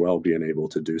blockers as well, being able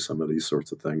to do some of these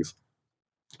sorts of things,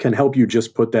 can help you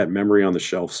just put that memory on the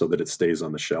shelf so that it stays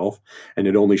on the shelf and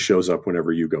it only shows up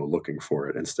whenever you go looking for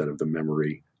it, instead of the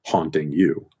memory haunting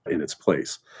you in its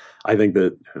place. I think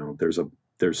that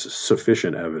there's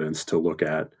sufficient evidence to look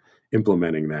at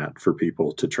implementing that for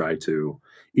people to try to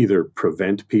either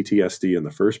prevent PTSD in the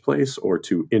first place or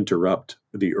to interrupt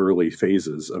the early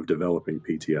phases of developing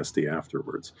PTSD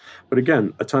afterwards. But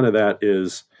again, a ton of that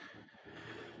is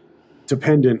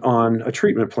dependent on a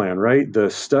treatment plan, right? The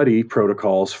study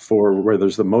protocols for where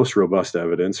there's the most robust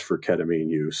evidence for ketamine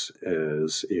use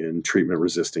is in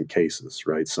treatment-resistant cases,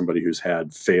 right? Somebody who's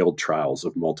had failed trials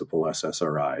of multiple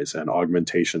SSRIs and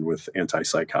augmentation with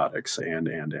antipsychotics and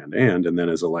then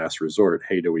as a last resort,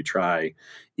 hey, do we try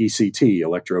ECT,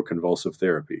 electroconvulsive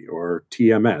therapy, or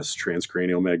TMS,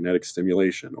 transcranial magnetic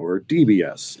stimulation, or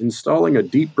DBS, installing a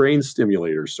deep brain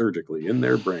stimulator surgically in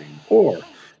their brain, or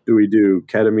do we do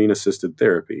ketamine-assisted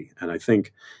therapy? And I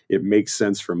think it makes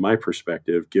sense from my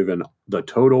perspective, given the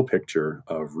total picture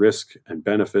of risk and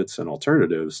benefits and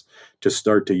alternatives, to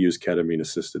start to use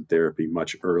ketamine-assisted therapy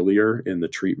much earlier in the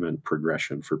treatment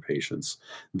progression for patients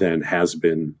than has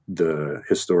been the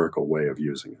historical way of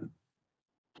using it.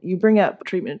 You bring up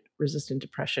treatment-resistant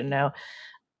depression. Now,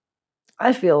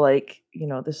 I feel like,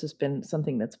 this has been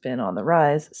something that's been on the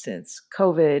rise since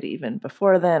COVID. Even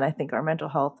before then, I think our mental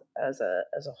health as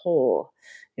a whole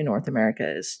in North America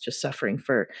is just suffering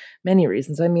for many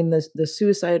reasons. I mean, the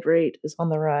suicide rate is on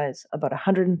the rise. About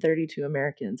 132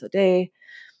 Americans a day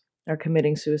are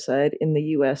committing suicide. In the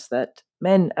US, that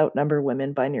men outnumber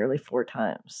women by nearly 4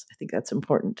 times. I think that's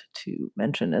important to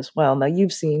mention as well. Now,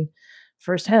 you've seen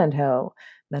firsthand how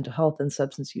mental health and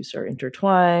substance use are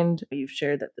intertwined. You've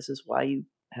shared that this is why you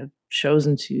have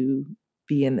chosen to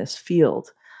be in this field.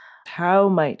 How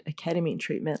might a ketamine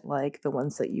treatment like the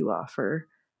ones that you offer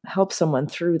help someone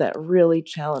through that really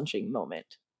challenging moment?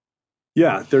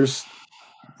 Yeah, there's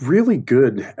really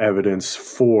good evidence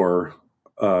for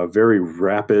very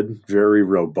rapid, very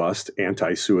robust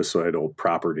anti-suicidal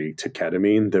property to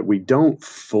ketamine that we don't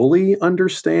fully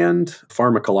understand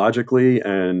pharmacologically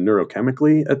and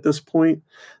neurochemically at this point.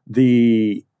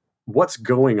 What's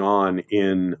going on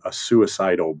in a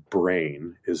suicidal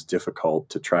brain is difficult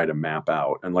to try to map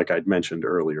out. And like I'd mentioned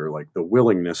earlier, like the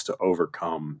willingness to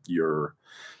overcome your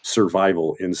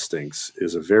survival instincts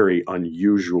is a very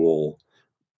unusual,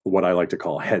 what I like to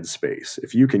call headspace.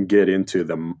 If you can get into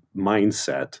the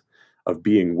mindset of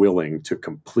being willing to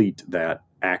complete that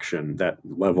action, that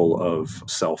level of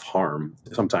self-harm,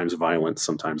 sometimes violent,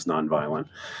 sometimes nonviolent,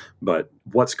 but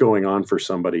what's going on for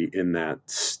somebody in that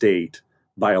state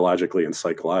biologically and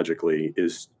psychologically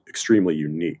is extremely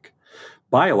unique.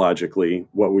 Biologically,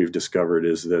 what we've discovered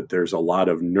is that there's a lot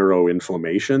of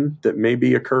neuroinflammation that may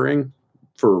be occurring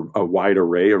for a wide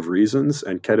array of reasons,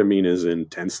 and ketamine is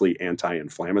intensely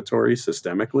anti-inflammatory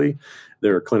systemically.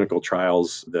 There are clinical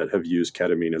trials that have used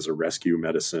ketamine as a rescue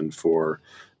medicine for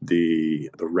the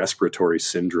respiratory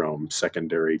syndrome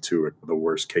secondary to the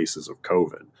worst cases of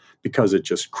COVID, because it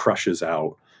just crushes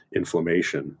out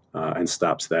inflammation and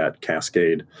stops that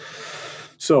cascade.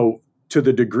 So to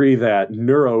the degree that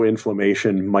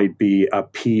neuroinflammation might be a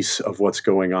piece of what's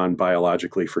going on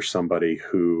biologically for somebody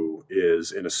who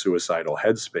is in a suicidal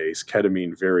headspace,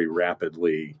 ketamine very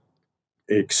rapidly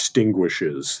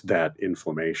extinguishes that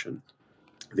inflammation.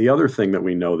 The other thing that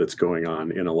we know that's going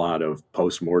on in a lot of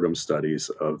postmortem studies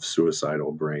of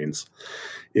suicidal brains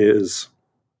is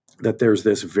that there's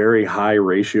this very high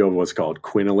ratio of what's called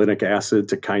quinolinic acid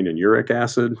to kinonuric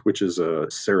acid, which is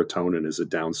serotonin is a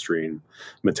downstream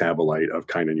metabolite of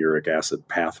kinonuric acid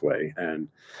pathway. And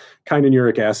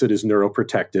kinonuric acid is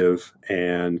neuroprotective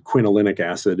and quinolinic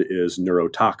acid is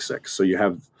neurotoxic. So you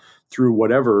have, through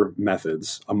whatever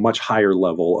methods, a much higher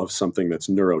level of something that's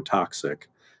neurotoxic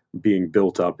being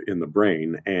built up in the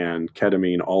brain. And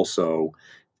ketamine also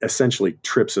essentially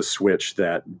trips a switch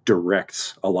that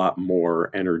directs a lot more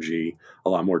energy, a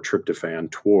lot more tryptophan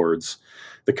towards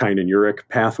the kinonuric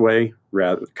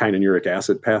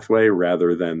acid pathway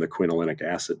rather than the quinolinic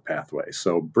acid pathway.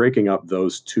 So breaking up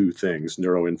those two things,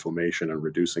 neuroinflammation and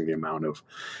reducing the amount of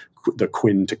the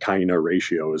quin to kina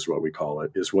ratio is what we call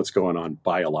it, is what's going on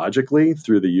biologically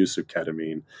through the use of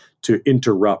ketamine to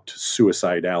interrupt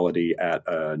suicidality at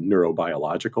a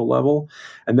neurobiological level.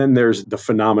 And then there's the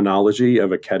phenomenology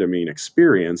of a ketamine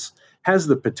experience has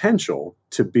the potential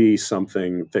to be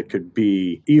something that could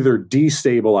be either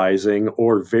destabilizing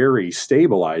or very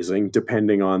stabilizing,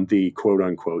 depending on the quote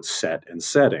unquote set and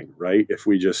setting, right? If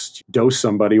we just dose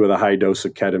somebody with a high dose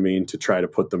of ketamine to try to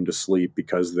put them to sleep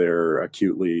because they're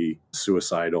acutely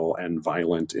suicidal and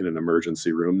violent in an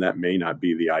emergency room, that may not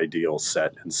be the ideal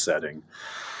set and setting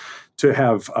to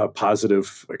have a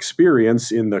positive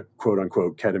experience in the quote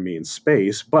unquote ketamine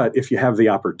space. But if you have the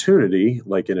opportunity,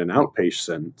 like in an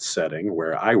outpatient setting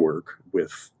where I work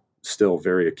with still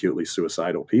very acutely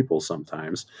suicidal people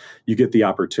sometimes, you get the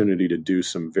opportunity to do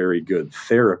some very good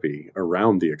therapy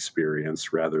around the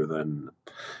experience rather than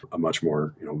a much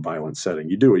more violent setting.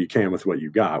 You do what you can with what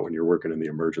you got. When you're working in the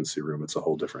emergency room, it's a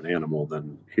whole different animal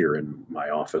than here in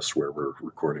my office where we're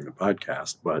recording the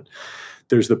podcast. But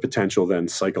there's the potential then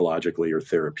psychologically or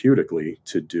therapeutically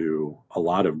to do a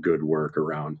lot of good work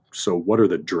around. So what are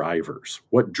the drivers?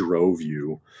 What drove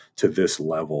you to this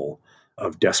level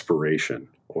of desperation?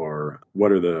 Or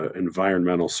what are the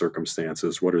environmental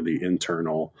circumstances? What are the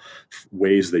internal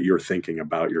ways that you're thinking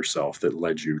about yourself that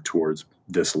led you towards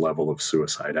this level of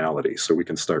suicidality? So we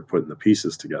can start putting the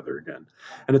pieces together again.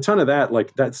 And a ton of that,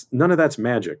 none of that's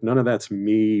magic. None of that's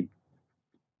me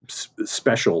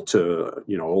special to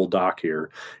old doc here.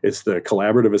 It's the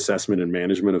collaborative assessment and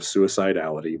management of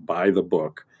suicidality by the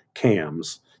book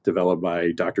CAMS, developed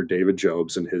by Dr. David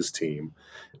Jobs and his team,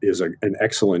 is an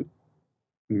excellent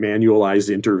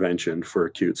manualized intervention for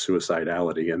acute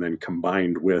suicidality. And then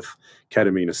combined with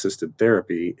ketamine assisted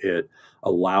therapy, it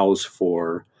allows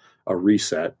for a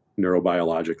reset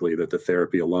neurobiologically that the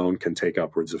therapy alone can take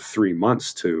upwards of 3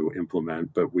 months to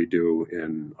implement, but we do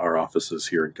in our offices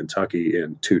here in Kentucky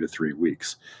in 2 to 3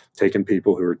 weeks. Taking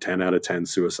people who are 10 out of 10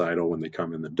 suicidal when they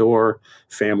come in the door,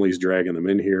 families dragging them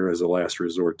in here as a last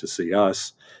resort to see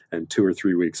us, and 2 or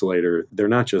 3 weeks later, they're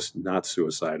not just not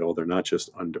suicidal, they're not just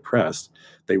undepressed,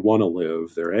 they want to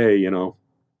live. They're, hey,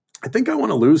 I think I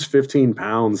want to lose 15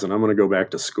 pounds and I'm going to go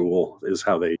back to school, is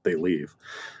how they leave.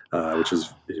 Which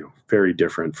is very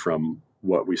different from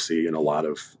what we see in a lot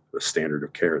of the standard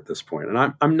of care at this point.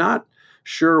 And I'm not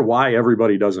sure why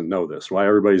everybody doesn't know this, why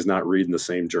everybody's not reading the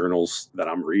same journals that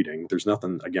I'm reading. There's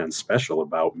nothing, again, special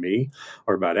about me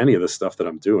or about any of the stuff that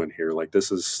I'm doing here. Like,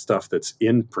 this is stuff that's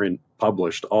in print,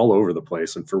 published all over the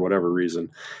place. And for whatever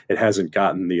reason, it hasn't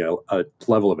gotten the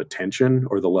level of attention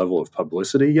or the level of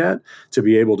publicity yet to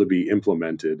be able to be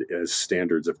implemented as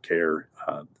standards of care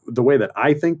the way that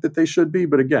I think that they should be.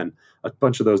 But again, a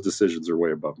bunch of those decisions are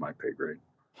way above my pay grade.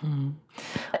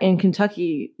 In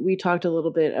Kentucky, we talked a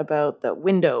little bit about the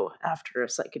window after a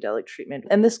psychedelic treatment,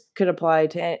 and this could apply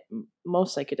to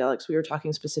most psychedelics. We were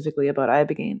talking specifically about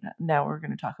ibogaine. Now we're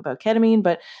going to talk about ketamine,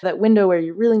 but that window where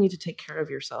you really need to take care of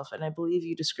yourself. And I believe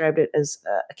you described it as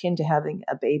akin to having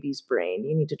a baby's brain.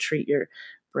 You need to treat your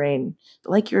brain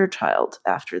like you're a child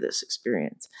after this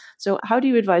experience. So how do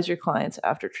you advise your clients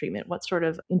after treatment? What sort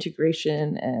of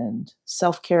integration and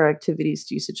self-care activities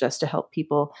do you suggest to help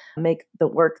people make the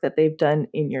work that they've done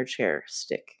in your chair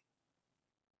stick?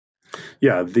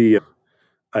 Yeah,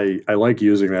 I like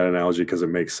using that analogy because it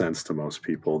makes sense to most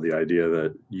people. The idea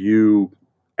that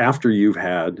after you've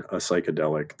had a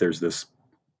psychedelic, there's this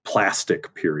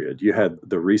plastic period. You had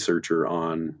the researcher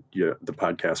on the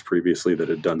podcast previously that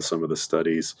had done some of the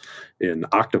studies in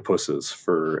octopuses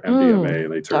for MDMA,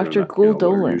 and they turned Dr.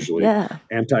 Gould-Dolan, usually yeah.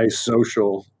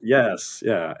 antisocial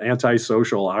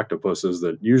octopuses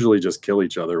that usually just kill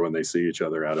each other when they see each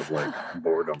other out of like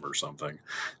boredom or something.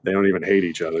 They don't even hate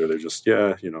each other. They're just,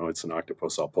 it's an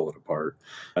octopus, I'll pull it apart.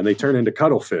 And they turn into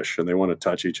cuttlefish and they want to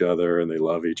touch each other and they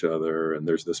love each other. And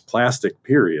there's this plastic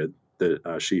period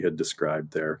that she had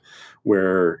described there,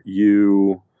 where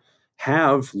you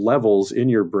have levels in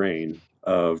your brain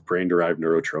of brain-derived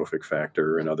neurotrophic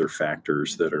factor and other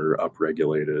factors that are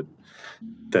upregulated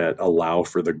that allow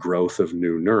for the growth of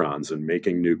new neurons and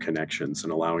making new connections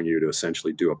and allowing you to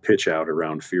essentially do a pitch out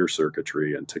around fear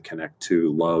circuitry and to connect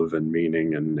to love and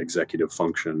meaning and executive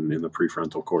function in the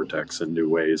prefrontal cortex in new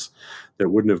ways that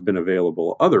wouldn't have been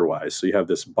available otherwise. So you have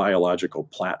this biological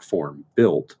platform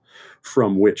built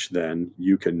from which then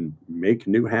you can make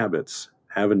new habits,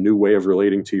 have a new way of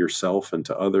relating to yourself and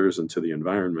to others and to the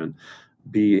environment,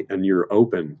 and you're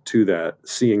open to that,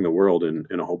 seeing the world in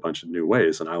a whole bunch of new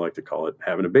ways. And I like to call it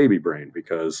having a baby brain,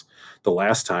 because the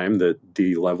last time that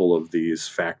the level of these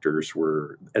factors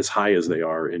were as high as they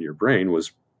are in your brain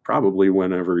was probably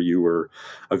whenever you were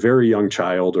a very young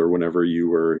child, or whenever you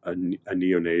were a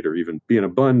neonate, or even being a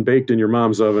bun baked in your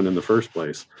mom's oven in the first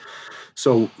place.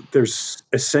 So there's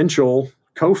essential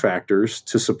cofactors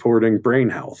to supporting brain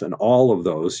health, and all of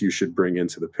those you should bring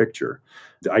into the picture.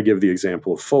 I give the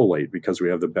example of folate because we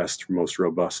have the best, most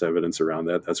robust evidence around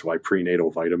that. That's why prenatal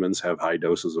vitamins have high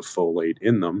doses of folate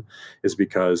in them, is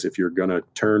because if you're going to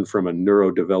turn from a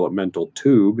neurodevelopmental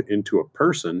tube into a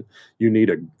person, you need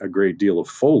a great deal of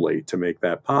folate to make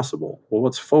that possible. Well,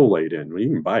 what's folate in? Well, you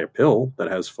can buy a pill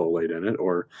that has folate in it,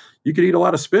 or you could eat a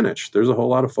lot of spinach. There's a whole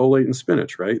lot of folate in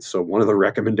spinach, right? So one of the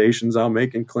recommendations I'll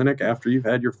make in clinic after you've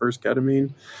had your first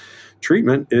ketamine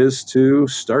treatment is to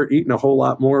start eating a whole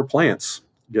lot more plants.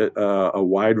 Get a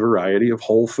wide variety of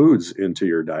whole foods into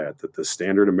your diet. That the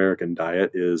standard American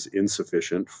diet is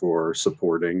insufficient for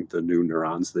supporting the new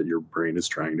neurons that your brain is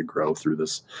trying to grow through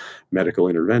this medical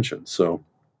intervention. So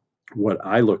what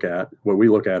we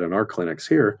look at in our clinics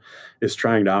here is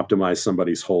trying to optimize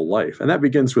somebody's whole life. And that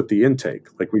begins with the intake.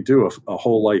 Like, we do a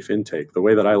whole life intake. The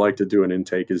way that I like to do an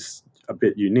intake is a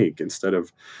bit unique. Instead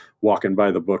of walking by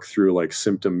the book through like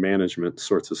symptom management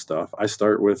sorts of stuff, I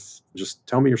start with just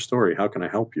tell me your story. How can I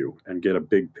help you? And get a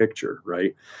big picture,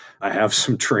 right? I have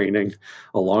some training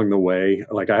along the way.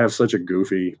 Like, I have such a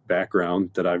goofy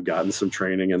background that I've gotten some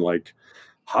training in like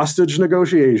hostage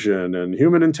negotiation and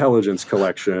human intelligence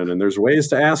collection. And there's ways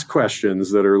to ask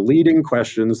questions that are leading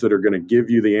questions that are going to give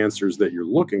you the answers that you're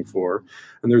looking for.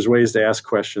 And there's ways to ask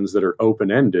questions that are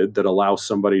open-ended that allow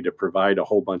somebody to provide a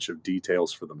whole bunch of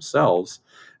details for themselves.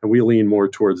 And we lean more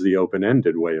towards the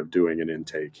open-ended way of doing an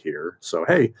intake here. So,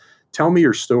 hey, tell me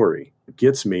your story. It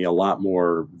gets me a lot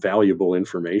more valuable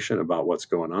information about what's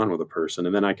going on with a person.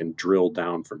 And then I can drill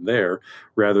down from there,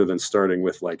 rather than starting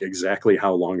with like, exactly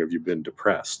how long have you been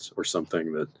depressed, or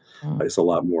something that is a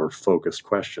lot more focused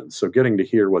questions. So getting to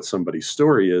hear what somebody's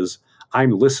story is,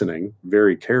 I'm listening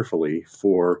very carefully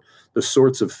for the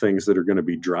sorts of things that are going to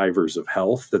be drivers of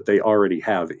health that they already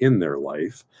have in their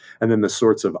life, and then the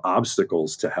sorts of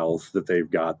obstacles to health that they've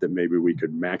got that maybe we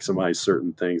could maximize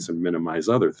certain things and minimize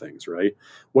other things, right?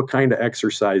 What kind of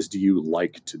exercise do you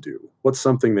like to do? What's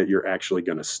something that you're actually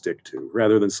going to stick to,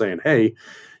 rather than saying, hey,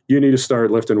 you need to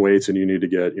start lifting weights and you need to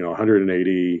get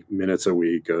 180 minutes a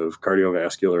week of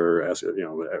cardiovascular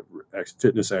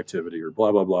fitness activity, or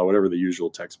blah blah blah, whatever the usual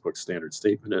textbook standard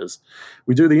statement is.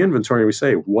 We do the inventory and we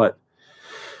say, what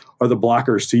are the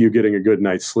blockers to you getting a good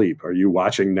night's sleep? Are you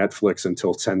watching Netflix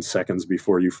until 10 seconds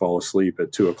before you fall asleep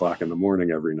at 2 o'clock in the morning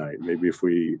every night? Maybe if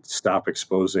we stop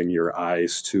exposing your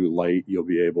eyes to light, you'll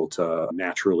be able to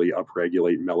naturally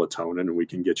upregulate melatonin, and we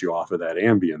can get you off of that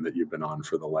Ambien that you've been on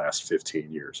for the last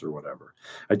 15 years or whatever.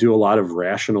 I do a lot of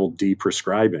rational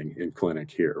de-prescribing in clinic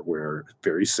here, where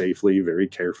very safely, very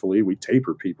carefully, we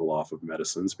taper people off of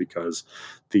medicines, because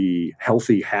the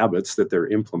healthy habits that they're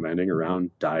implementing around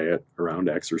diet, around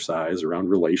exercise, around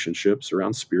relationships,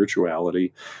 around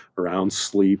spirituality, around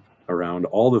sleep, around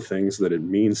all the things that it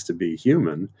means to be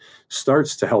human,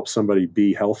 starts to help somebody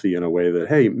be healthy in a way that,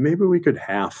 hey, maybe we could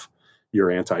half your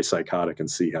antipsychotic and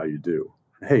see how you do.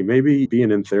 Hey, maybe being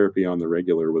in therapy on the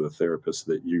regular with a therapist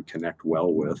that you connect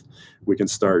well with, we can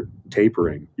start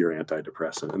tapering your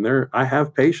antidepressant. And I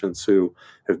have patients who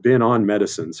have been on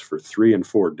medicines for 3 and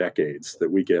 4 decades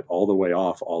that we get all the way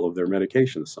off all of their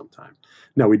medications sometime.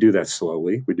 Now, we do that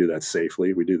slowly, we do that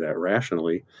safely, we do that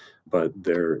rationally, but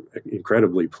they're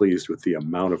incredibly pleased with the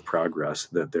amount of progress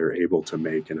that they're able to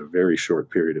make in a very short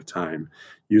period of time,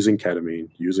 using ketamine,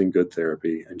 using good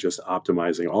therapy, and just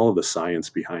optimizing all of the science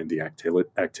behind the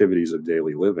activities of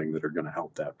daily living that are going to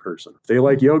help that person. If they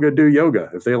like yoga, do yoga.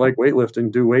 If they like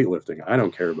weightlifting, do weightlifting. I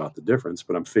don't care about the difference,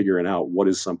 but I'm figuring out what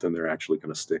is something they're actually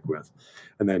going to stick with.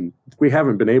 And then we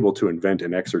haven't been able to invent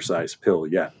an exercise pill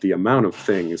yet. The amount of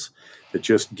things that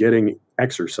just getting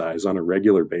exercise on a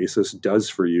regular basis does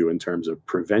for you in terms of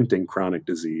preventing chronic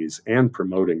disease and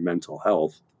promoting mental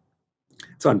health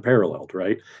It's unparalleled,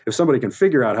 right? If somebody can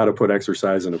figure out how to put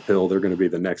exercise in a pill, they're going to be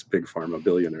the next big pharma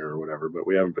billionaire or whatever, but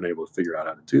we haven't been able to figure out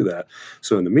how to do that.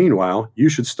 So in the meanwhile, you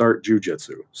should start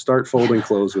jujitsu. Start folding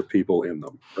clothes with people in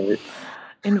them, right?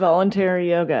 Involuntary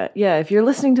yoga. Yeah, if you're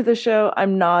listening to the show,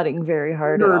 I'm nodding very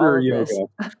hard at all Murder of this.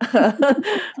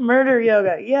 yoga. Murder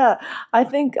yoga. Yeah. I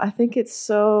think it's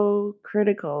so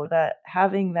critical that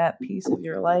having that piece of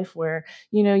your life where,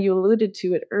 you alluded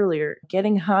to it earlier,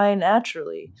 getting high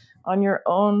naturally on your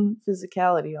own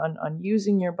physicality, on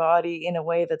using your body in a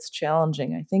way that's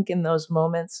challenging. I think in those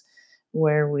moments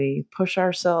where we push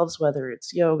ourselves, whether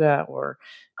it's yoga or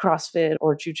CrossFit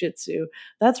or jujitsu,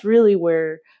 that's really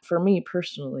where, for me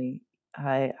personally,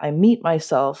 I meet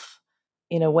myself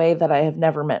in a way that I have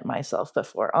never met myself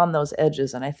before on those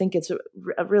edges. And I think it's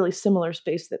a really similar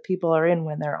space that people are in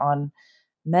when they're on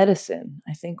medicine.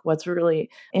 I think what's really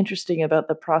interesting about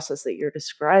the process that you're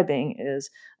describing is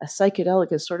a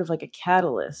psychedelic is sort of like a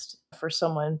catalyst for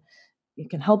someone. You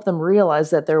can help them realize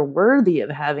that they're worthy of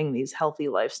having these healthy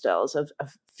lifestyles, of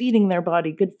feeding their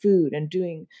body good food and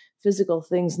doing physical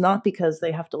things, not because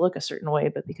they have to look a certain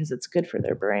way, but because it's good for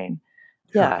their brain.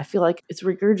 Yeah, Yeah. I feel like it's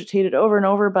regurgitated over and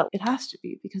over, but it has to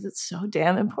be because it's so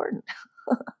damn important.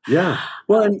 Yeah.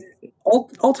 Well, and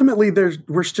ultimately,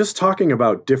 we're just talking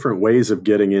about different ways of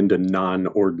getting into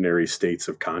non-ordinary states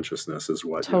of consciousness is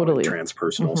what, Totally.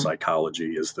 transpersonal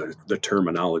psychology is the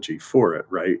terminology for it,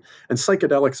 right? And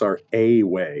psychedelics are a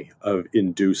way of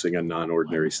inducing a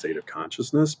non-ordinary state of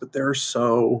consciousness, but there are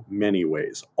so many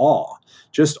ways.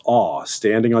 Just awe,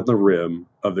 standing on the rim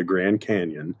of the Grand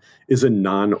Canyon is a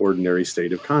non-ordinary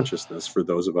state of consciousness for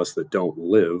those of us that don't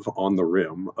live on the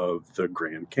rim of the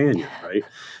Grand Canyon, right?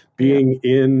 Being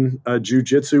in a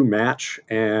jujitsu match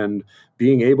and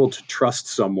being able to trust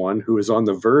someone who is on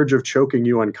the verge of choking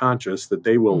you unconscious that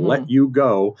they will let you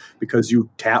go because you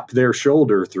tap their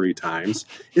shoulder 3 times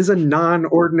is a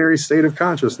non-ordinary state of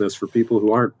consciousness for people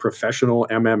who aren't professional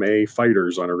MMA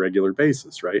fighters on a regular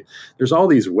basis, right? There's all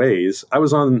these ways. I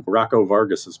was on Rocco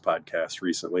Vargas's podcast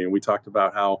recently, and we talked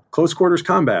about how close quarters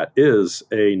combat is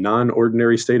a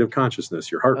non-ordinary state of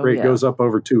consciousness. Your heart rate goes up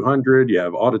over 200. You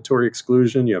have auditory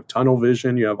exclusion. You have tunnel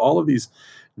vision. You have all of these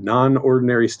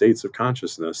non-ordinary states of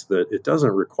consciousness that it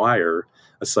doesn't require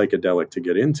a psychedelic to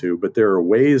get into, but there are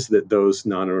ways that those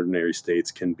non-ordinary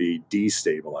states can be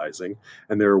destabilizing,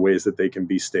 and there are ways that they can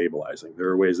be stabilizing. There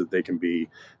are ways that they can be,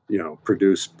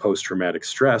 produce post-traumatic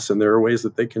stress, and there are ways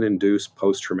that they can induce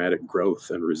post-traumatic growth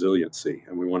and resiliency.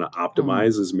 And we want to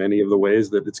optimize as many of the ways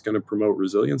that it's going to promote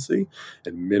resiliency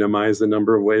and minimize the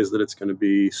number of ways that it's going to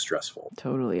be stressful.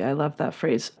 Totally. I love that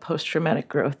phrase, post-traumatic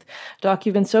growth. Doc,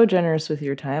 you've been so generous with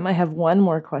your time. I have one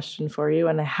more question for you,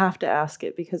 and I have to ask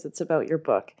it because it's about your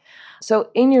book. So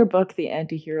in your book, The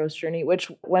Anti-Hero's Journey,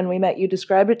 which when we met, you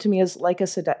described it to me as like a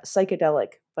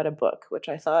psychedelic, but a book, which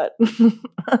I thought,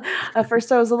 at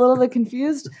first I was a little bit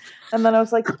confused. And then I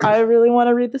was like, I really want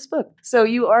to read this book. So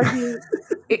you argue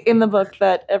in the book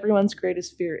that everyone's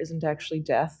greatest fear isn't actually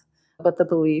death, but the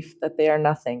belief that they are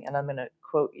nothing. And I'm going to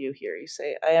quote you here. You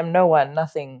say, I am no one,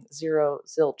 nothing, zero,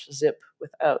 zilch, zip,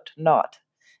 without, not.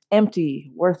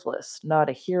 Empty, worthless, not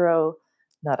a hero,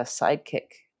 not a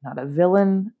sidekick, not a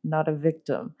villain, not a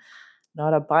victim,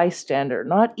 not a bystander,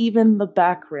 not even the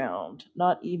background,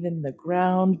 not even the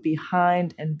ground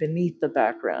behind and beneath the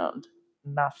background.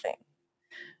 Nothing.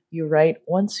 You write,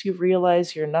 once you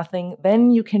realize you're nothing,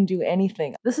 then you can do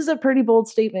anything. This is a pretty bold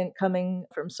statement coming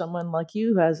from someone like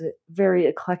you who has a very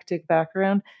eclectic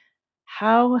background.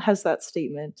 How has that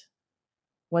statement,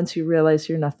 once you realize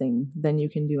you're nothing, then you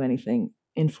can do anything,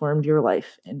 informed your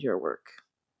life and your work?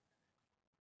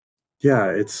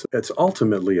 Yeah, it's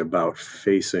ultimately about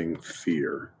facing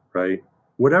fear, right?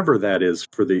 Whatever that is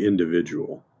for the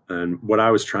individual. And what I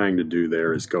was trying to do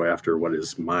there is go after what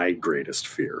is my greatest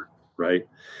fear, right?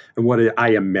 And what I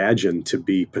imagine to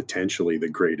be potentially the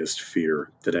greatest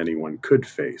fear that anyone could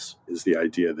face is the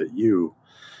idea that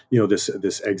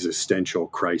this existential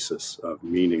crisis of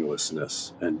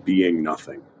meaninglessness and being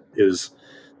nothing is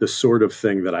the sort of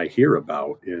thing that I hear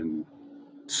about in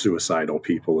suicidal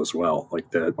people as well. Like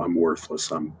that, I'm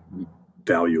worthless, I'm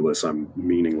valueless, I'm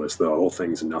meaningless, the whole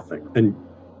thing's nothing. And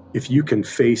if you can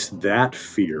face that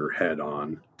fear head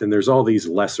on, then there's all these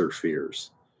lesser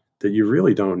fears that you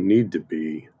really don't need to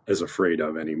be as afraid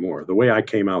of anymore. The way I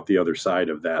came out the other side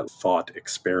of that thought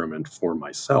experiment for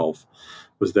myself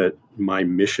was that my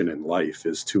mission in life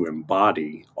is to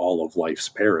embody all of life's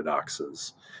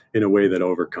paradoxes in a way that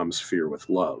overcomes fear with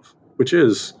love, which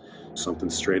is something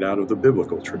straight out of the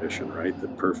biblical tradition, right?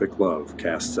 That perfect love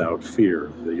casts out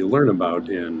fear that you learn about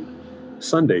in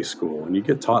Sunday school, and you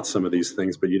get taught some of these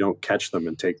things, but you don't catch them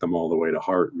and take them all the way to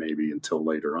heart maybe until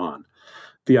later on.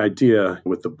 The idea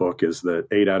with the book is that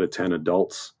 8 out of 10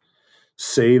 adults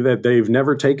say that they've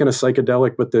never taken a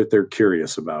psychedelic, but that they're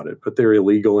curious about it, but they're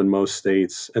illegal in most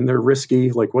states and they're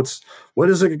risky. Like, what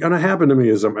is it going to happen to me?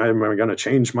 Am I going to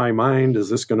change my mind? Is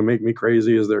this going to make me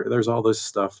crazy? There's all this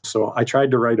stuff. So I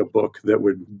tried to write a book that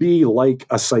would be like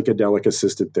a psychedelic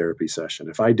assisted therapy session.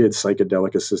 If I did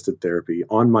psychedelic assisted therapy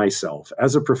on myself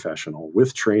as a professional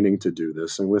with training to do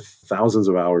this and with thousands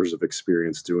of hours of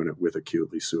experience doing it with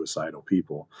acutely suicidal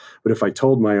people. But if I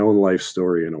told my own life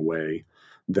story in a way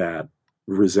that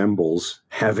resembles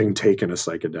having taken a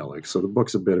psychedelic. So the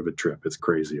book's a bit of a trip. It's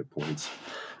crazy at points.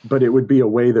 But it would be a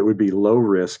way that would be low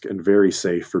risk and very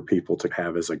safe for people to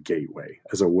have as a gateway,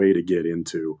 as a way to get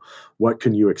into what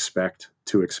can you expect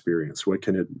to experience? What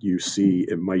can you see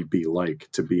it might be like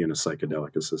to be in a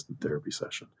psychedelic assisted therapy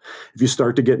session? If you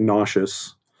start to get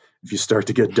nauseous, if you start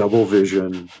to get double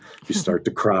vision, if you start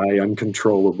to cry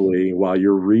uncontrollably while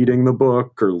you're reading the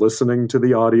book or listening to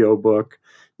the audiobook,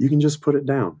 you can just put it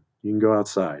down. You can go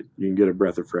outside. You can get a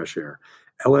breath of fresh air.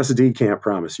 LSD can't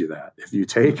promise you that. If you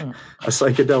take a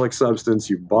psychedelic substance,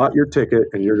 you bought your ticket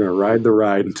and you're going to ride the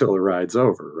ride until the ride's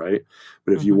over, right?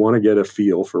 But if you want to get a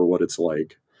feel for what it's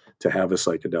like to have a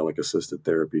psychedelic assisted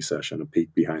therapy session, a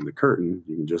peek behind the curtain,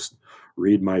 you can just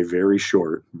read my very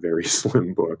short, very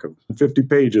slim book of 50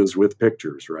 pages with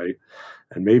pictures, right?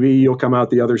 And maybe you'll come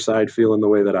out the other side feeling the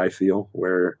way that I feel,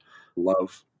 where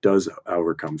love does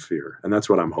overcome fear. And that's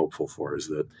what I'm hopeful for, is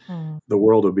that the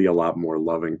world will be a lot more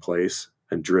loving place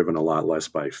and driven a lot less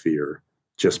by fear,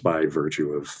 just by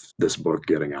virtue of this book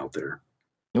getting out there.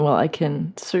 Well, I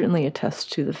can certainly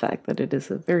attest to the fact that it is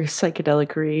a very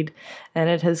psychedelic read, and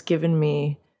it has given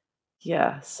me,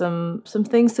 some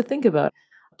things to think about.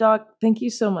 Doc, thank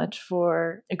you so much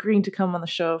for agreeing to come on the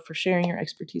show, for sharing your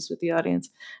expertise with the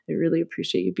audience. I really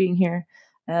appreciate you being here.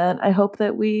 And I hope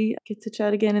that we get to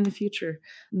chat again in the future.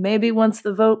 Maybe once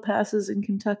the vote passes in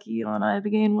Kentucky on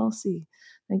Ibogaine, we'll see.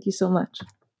 Thank you so much.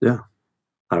 Yeah,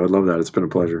 I would love that. It's been a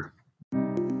pleasure.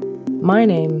 My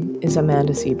name is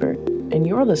Amanda Siebert, and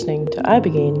you're listening to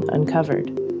Ibogaine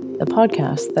Uncovered, the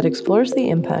podcast that explores the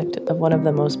impact of one of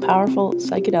the most powerful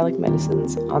psychedelic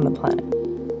medicines on the planet.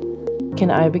 Can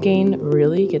Ibogaine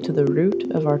really get to the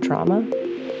root of our trauma?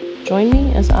 Join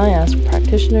me as I ask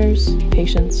practitioners,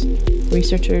 patients,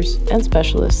 researchers, and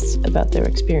specialists about their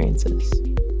experiences.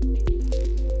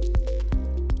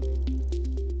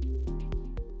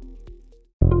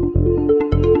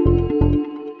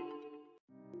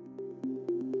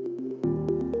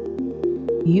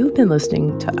 You've been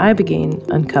listening to Ibogaine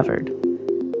Uncovered.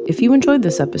 If you enjoyed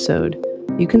this episode,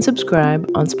 you can subscribe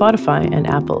on Spotify and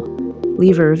Apple,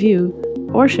 leave a review,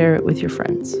 or share it with your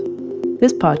friends.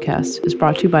 This podcast is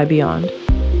brought to you by Beyond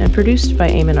and produced by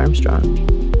Eamon Armstrong.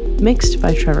 Mixed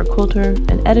by Trevor Coulter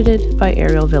and edited by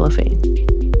Ariel Villafane.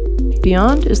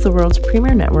 Beyond is the world's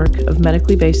premier network of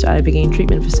medically based Ibogaine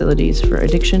treatment facilities for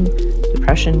addiction,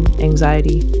 depression,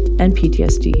 anxiety, and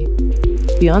PTSD.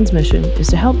 Beyond's mission is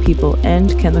to help people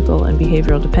end chemical and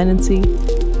behavioral dependency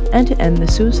and to end the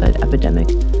suicide epidemic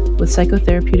with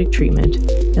psychotherapeutic treatment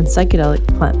and psychedelic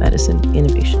plant medicine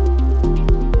innovation.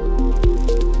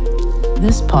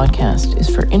 This podcast is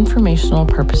for informational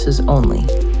purposes only.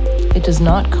 It does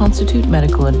not constitute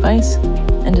medical advice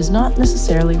and does not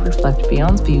necessarily reflect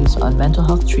Beyond's views on mental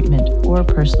health treatment or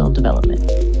personal development.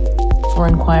 For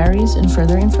inquiries and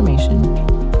further information,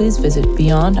 please visit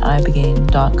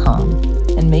beyondibogaine.com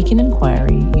and make an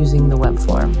inquiry using the web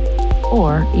form,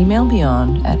 or email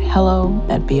Beyond at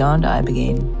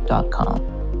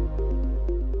hello@beyondibogaine.com.